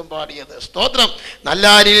പാട്ടാണ് അദ്ദേഹം പാടിയത്. സ്തോത്രം.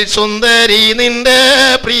 നല്ലാരിൽ സുന്ദരി നിന്റെ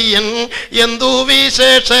പ്രിയൻ എന്തു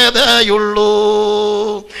വിശേഷതയുള്ളൂ.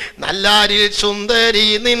 നല്ലാരിൽ സുന്ദരി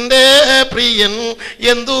നിന്റെ പ്രിയൻ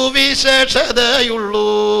എന്തു വിശേഷതയുള്ളൂ.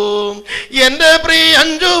 എന്റെ പ്രിയൻ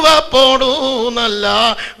ചുവപ്പോടു നല്ല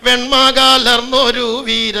വെണ്മ കലർന്നൊരു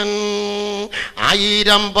വീരൻ.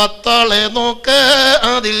 1000 പത്താളെ നോക്ക്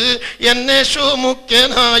അതിൽ എന്നേശു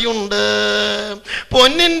മുഖ്യനായുണ്ട്.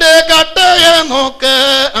 പൊന്നിന്റെ കട്ടയെ നോക്ക്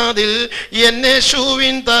അതിൽ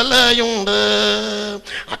എന്നേശുവിൻ തലയുണ്ട്.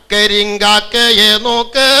 അക്കരിങ്കാക്കയെ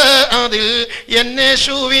നോക്ക് അതിൽ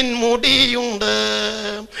എന്നേശുവിൻ മുടിയുണ്ട്.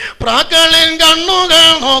 പ്രാക്കളിൻ കണ്ണുകൾ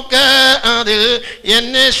നോക്ക് അതിൽ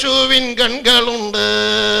എന്നേശുവിൻ കൺകളുണ്ട്.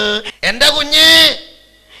 എന്റെ കുഞ്ഞ്,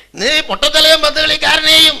 നീ പൊട്ടത്തലയും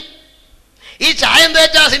പത്തുകളിക്കാരനെയും ഈ ചായം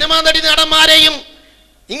തേച്ച സിനിമാ നടി നടന്മാരെയും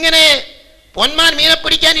ഇങ്ങനെ പൊന്മാൻ മീനെ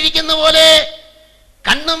പിടിക്കാനിരിക്കുന്ന പോലെ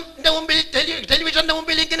കണ്ണിന്റെ മുമ്പിൽ ടെലിവിഷന്റെ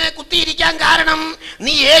മുമ്പിൽ ഇങ്ങനെ കുത്തിയിരിക്കാൻ കാരണം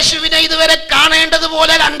നീ യേശുവിനെ ഇതുവരെ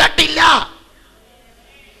കാണേണ്ടതുപോലെ കണ്ടിട്ടില്ല.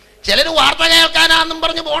 ചിലര് വാർത്ത കേൾക്കാനാന്നും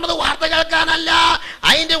പറഞ്ഞു പോണത് വാർത്ത കേൾക്കാനല്ല,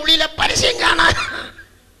 അതിന്റെ ഉള്ളിലെ പരസ്യം കാണാൻ.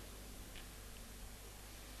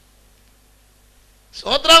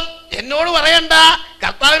 സ്തോത്രം. എന്നോട് പറയണ്ട,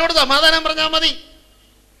 കർത്താവിനോട് സമാധാനം പറഞ്ഞാൽ മതി.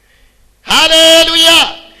 ഹല്ലേലൂയ.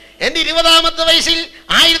 എന്റെ 20ാമത്തെ വയസ്സിൽ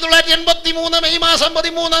 1983 മെയ് മാസം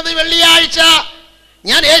 13 വെള്ളിയാഴ്ച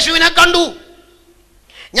ഞാൻ യേശുവിനെ കണ്ടു.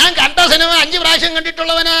 ഞാൻ കണ്ട സിനിമ 5 പ്രാവശ്യം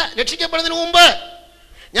കണ്ടിട്ടുള്ളവന് രക്ഷിക്കപ്പെടുന്നതിന് മുമ്പ്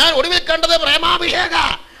ഞാൻ ഒടുവിൽ കണ്ടത് പ്രേമാഭിഷേക.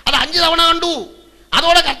 അത് 5 തവണ കണ്ടു.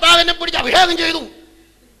 അതോടെ കർത്താവിനെ പിടിച്ച് അഭിഷേകം ചെയ്തു.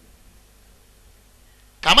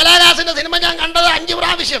 കമലഹാസന്റെ സിനിമ ഞാൻ കണ്ടത് 5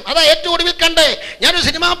 പ്രാവശ്യം. അതാ ഏറ്റവും ഒടുവിൽ കണ്ടേ. ഞാനൊരു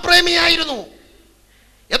സിനിമാ പ്രേമിയായിരുന്നു.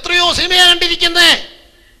 എത്രയോ സിനിമയാണ് കണ്ടിരിക്കുന്നത്.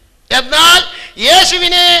 എന്നാൽ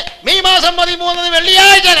യേശുവിനെ മെയ് മാസം 13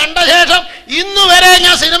 വെള്ളിയാഴ്ച കണ്ട ശേഷം ഇന്നു വരെ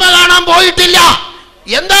ഞാൻ സിനിമ കാണാൻ പോയിട്ടില്ല.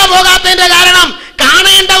 എന്താ പോകാത്തതിന്റെ കാരണം?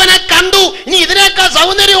 കാണേണ്ടവനെ കണ്ടു. ഇനി ഇതിനേക്കാൾ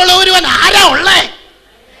സൗന്ദര്യമുള്ള ഒരുവൻ ആരാ ഉള്ളേ?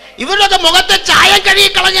 ഇവരുടെ മുഖത്തെ ചായം കഴുകി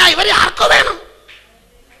കളഞ്ഞാ ഇവരെ ആർക്കു വേണം?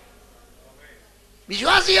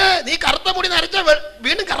 വിശ്വാസിയെ, നീ കറുത്ത മുടി നരച്ച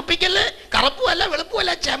വീണ്ടും കറുപ്പിക്കല്ലേ. കറുപ്പുമല്ല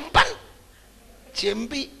വെളുപ്പുമല്ല, ചെമ്പൻ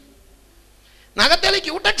ചെമ്പി. നഖത്തേല്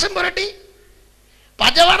ക്യൂടെക്സും പുരട്ടി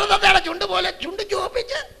പച്ചവർണ്ണത്തയുടെ ചുണ്ട് പോലെ ചുണ്ട്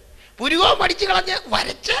ചോപ്പിച്ച് പുരുവവും മടിച്ചു കളഞ്ഞ്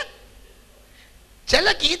വരച്ച് ചില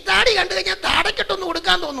കീത്താടി കണ്ടു കഴിഞ്ഞാൽ താടക്കെട്ടൊന്നും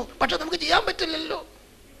കൊടുക്കാൻ തോന്നും. പക്ഷെ നമുക്ക് ചെയ്യാൻ പറ്റില്ലല്ലോ.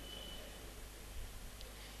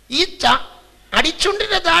 ഈ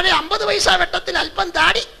അടിച്ചുണ്ടിന്റെ താഴെ 50 പൈസ വെട്ടത്തിൽ അല്പം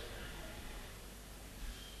താടി.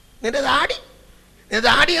 നിന്റെ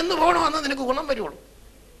താടി എന്ന് പോകണമെന്ന് നിനക്ക് ഗുണം വരുള്ളൂ.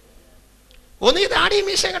 ഒന്നീ താടിയും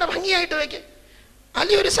മീശ കൂടെ ഭംഗിയായിട്ട് വെക്ക്,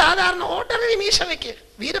 അല്ലെങ്കിൽ ഒരു സാധാരണ ഓർഡിനറി മീശ വെക്ക്.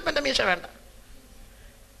 വീരപ്പന്റെ മീശ വേണ്ട.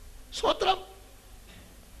 സ്വത്രം.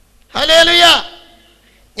 ഹല്ലേലൂയ.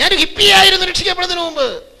 ഞാൻ ഹിപ്പിയായിരുന്നു രക്ഷിക്കപ്പെടുന്നതിന് മുമ്പ്.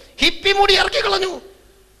 ഹിപ്പി മുടി ഇറക്കി കളഞ്ഞു.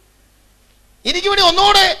 എനിക്ക് വേണ്ടി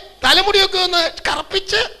ഒന്നോടെ തലമുടിയൊക്കെ ഒന്ന്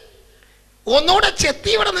കറപ്പിച്ച് ഒന്നോടെ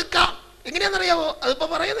ചെത്തി ഇവിടെ നിൽക്കാം. എങ്ങനെയാണെന്നറിയാവോ? അതിപ്പോ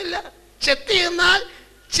പറയുന്നില്ല. ചെത്തി എന്നാൽ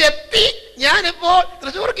ചെത്തി. ഞാനിപ്പോൾ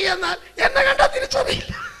തൃശ്ശൂർക്ക് ചെന്നാൽ എന്നെ കണ്ടാൽ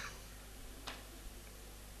തിരിച്ചറിയില്ല.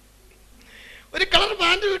 ഒരു കളർ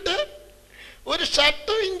പാൻറ് ഇട്ട് ഒരു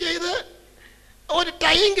ഷർട്ടും ചെയ്ത് ഒരു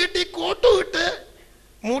ടൈയും കെട്ടി കോട്ടും ഇട്ട്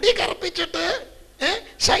മുടി കറുപ്പിച്ചിട്ട്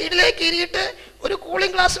സൈഡിലേക്ക് ഇരിയിട്ട് ഒരു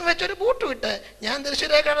കൂളിംഗ് ഗ്ലാസും വെച്ച് ഒരു ബൂട്ടും ഇട്ട് ഞാൻ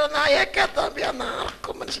തൃശ്ശൂരെ കിടന്ന ഏക്കത്താമ്പിയാന്ന്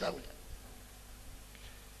ആർക്കും മനസ്സിലാവില്ല.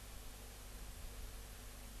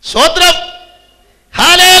 സ്തോത്രം.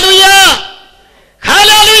 Hallelujah,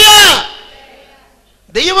 hallelujah.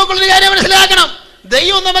 ദൈവമക്കളൊരു കാര്യം മനസ്സിലാക്കണം.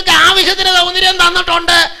 ദൈവം നമുക്ക് ആവശ്യത്തിന് സൗന്ദര്യം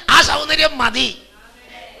തന്നിട്ടുണ്ട്. ആ സൗന്ദര്യം മതി.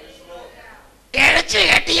 ഇഴച്ച്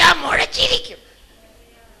കെട്ടിയാ മുഴച്ചിരിക്കും.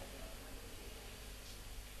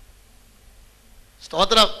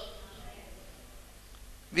 സ്തോത്രം.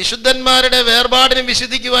 വിശുദ്ധന്മാരുടെ വേർപാടിനും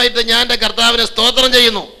വിശുദ്ധിക്കുമായിട്ട് ഞാൻ എൻ്റെ കർത്താവിനെ സ്തോത്രം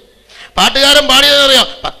ചെയ്യുന്നു. പാട്ടുകാരൻ പാടിയതറിയാം.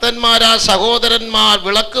 ഭക്തന്മാരാ സഹോദരന്മാർ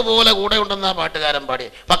വിളക്ക് പോലെ കൂടെ ഉണ്ടെന്നാ പാട്ടുകാരൻ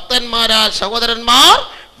പാടിയത്. ഭക്തന്മാരാ സഹോദരന്മാർ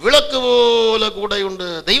വിളക്ക് പോലെ കൂടെയുണ്ട്.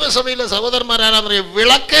 ദൈവസഭയിലെ സഹോദരന്മാരാരാന്നറിയോ?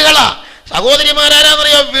 വിളക്കുകളാ.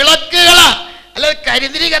 സഹോദരിമാരാരാന്നറിയോ? വിളക്കുകളാ. അല്ല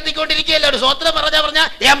കരിന്തിരി കത്തിക്കൊണ്ടിരിക്കുകയല്ല. ഒരു സ്വത്രം പറഞ്ഞാ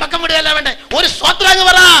ഏമ്പക്കം വിടുകയല്ല വേണ്ടേ. ഒരു സ്വത്രം അങ്ങ്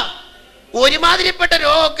പറ. ഒരുമാതിരിപ്പെട്ട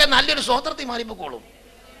രോഗമൊക്കെ നല്ലൊരു സ്വത്രത്തിൽ മാറിപ്പോക്കോളും.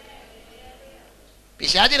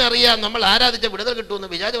 പിശാചിനറിയാം നമ്മൾ ആരാധിച്ച വിടുതൽ കിട്ടുമെന്ന്.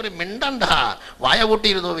 പിശാചി പറയും മിണ്ടണ്ട, വായ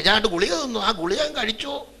പൊട്ടിയിരുന്നു. പിശാച് ഗുളിക തന്നു. ആ ഗുളിക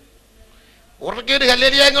കഴിച്ചു. ഉറക്കൊരു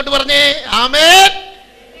ഹല്ലേലൂയ ഇങ്ങോട്ട് പറഞ്ഞേ. ആമേൻ.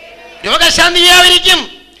 രോഗശാന്തിയായിരിക്കും.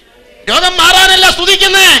 രോഗം മാറാനല്ല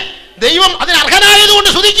സ്തുതിക്കുന്നേ. ദൈവം അതിന് അർഹനായതുകൊണ്ട്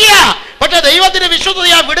സ്തുതിക്കുക. പക്ഷെ ദൈവത്തിന്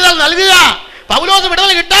വിശുദ്ധതയാ വിടുതൽ നൽകുക. പൗലോസ്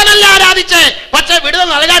വിടുതൽ കിട്ടാനല്ല ആരാധിച്ചേ, പക്ഷെ വിടുതൽ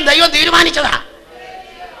നൽകാൻ ദൈവം തീരുമാനിച്ചതാ.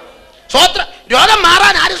 രോഗം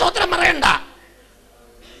മാറാൻ ആരും സ്വത്രം പറയണ്ട.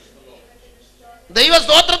 ദൈവ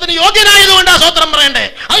സ്തോത്രത്തിന് യോഗ്യനായതുകൊണ്ടാ സ്വത്രം പറയണ്ടേ.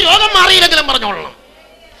 അത് രോഗം മാറിയില്ലെങ്കിലും പറഞ്ഞോളണം.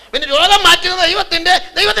 പിന്നെ രോഗം മാറ്റുന്നത്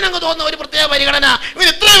ദൈവത്തിന് അങ്ങ് തോന്നുന്ന ഒരു പ്രത്യേക പരിഗണന. ഇവർ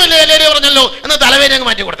ഇത്രയും വലിയ പറഞ്ഞല്ലോ എന്ന് തലവേദന അങ്ങ്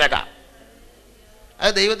മാറ്റി കൊടുത്തേക്കാം.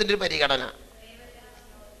 അത് ദൈവത്തിന്റെ ഒരു പരിഗണന.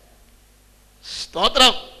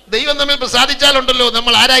 സ്തോത്രം. ദൈവം തമ്മിൽ പ്രസാദിച്ചാലുണ്ടല്ലോ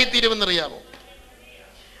നമ്മൾ ആരായിത്തീരുമെന്നറിയാമോ?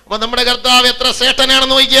 അപ്പൊ നമ്മുടെ കർത്താവ് എത്ര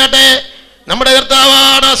ശ്രേഷ്ഠനാണെന്ന് നോക്കിയാട്ടെ. നമ്മുടെ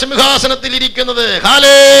കർത്താവാണ് സിംഹാസനത്തിൽ ഇരിക്കുന്നത്.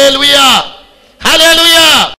 Hallelujah, hallelujah.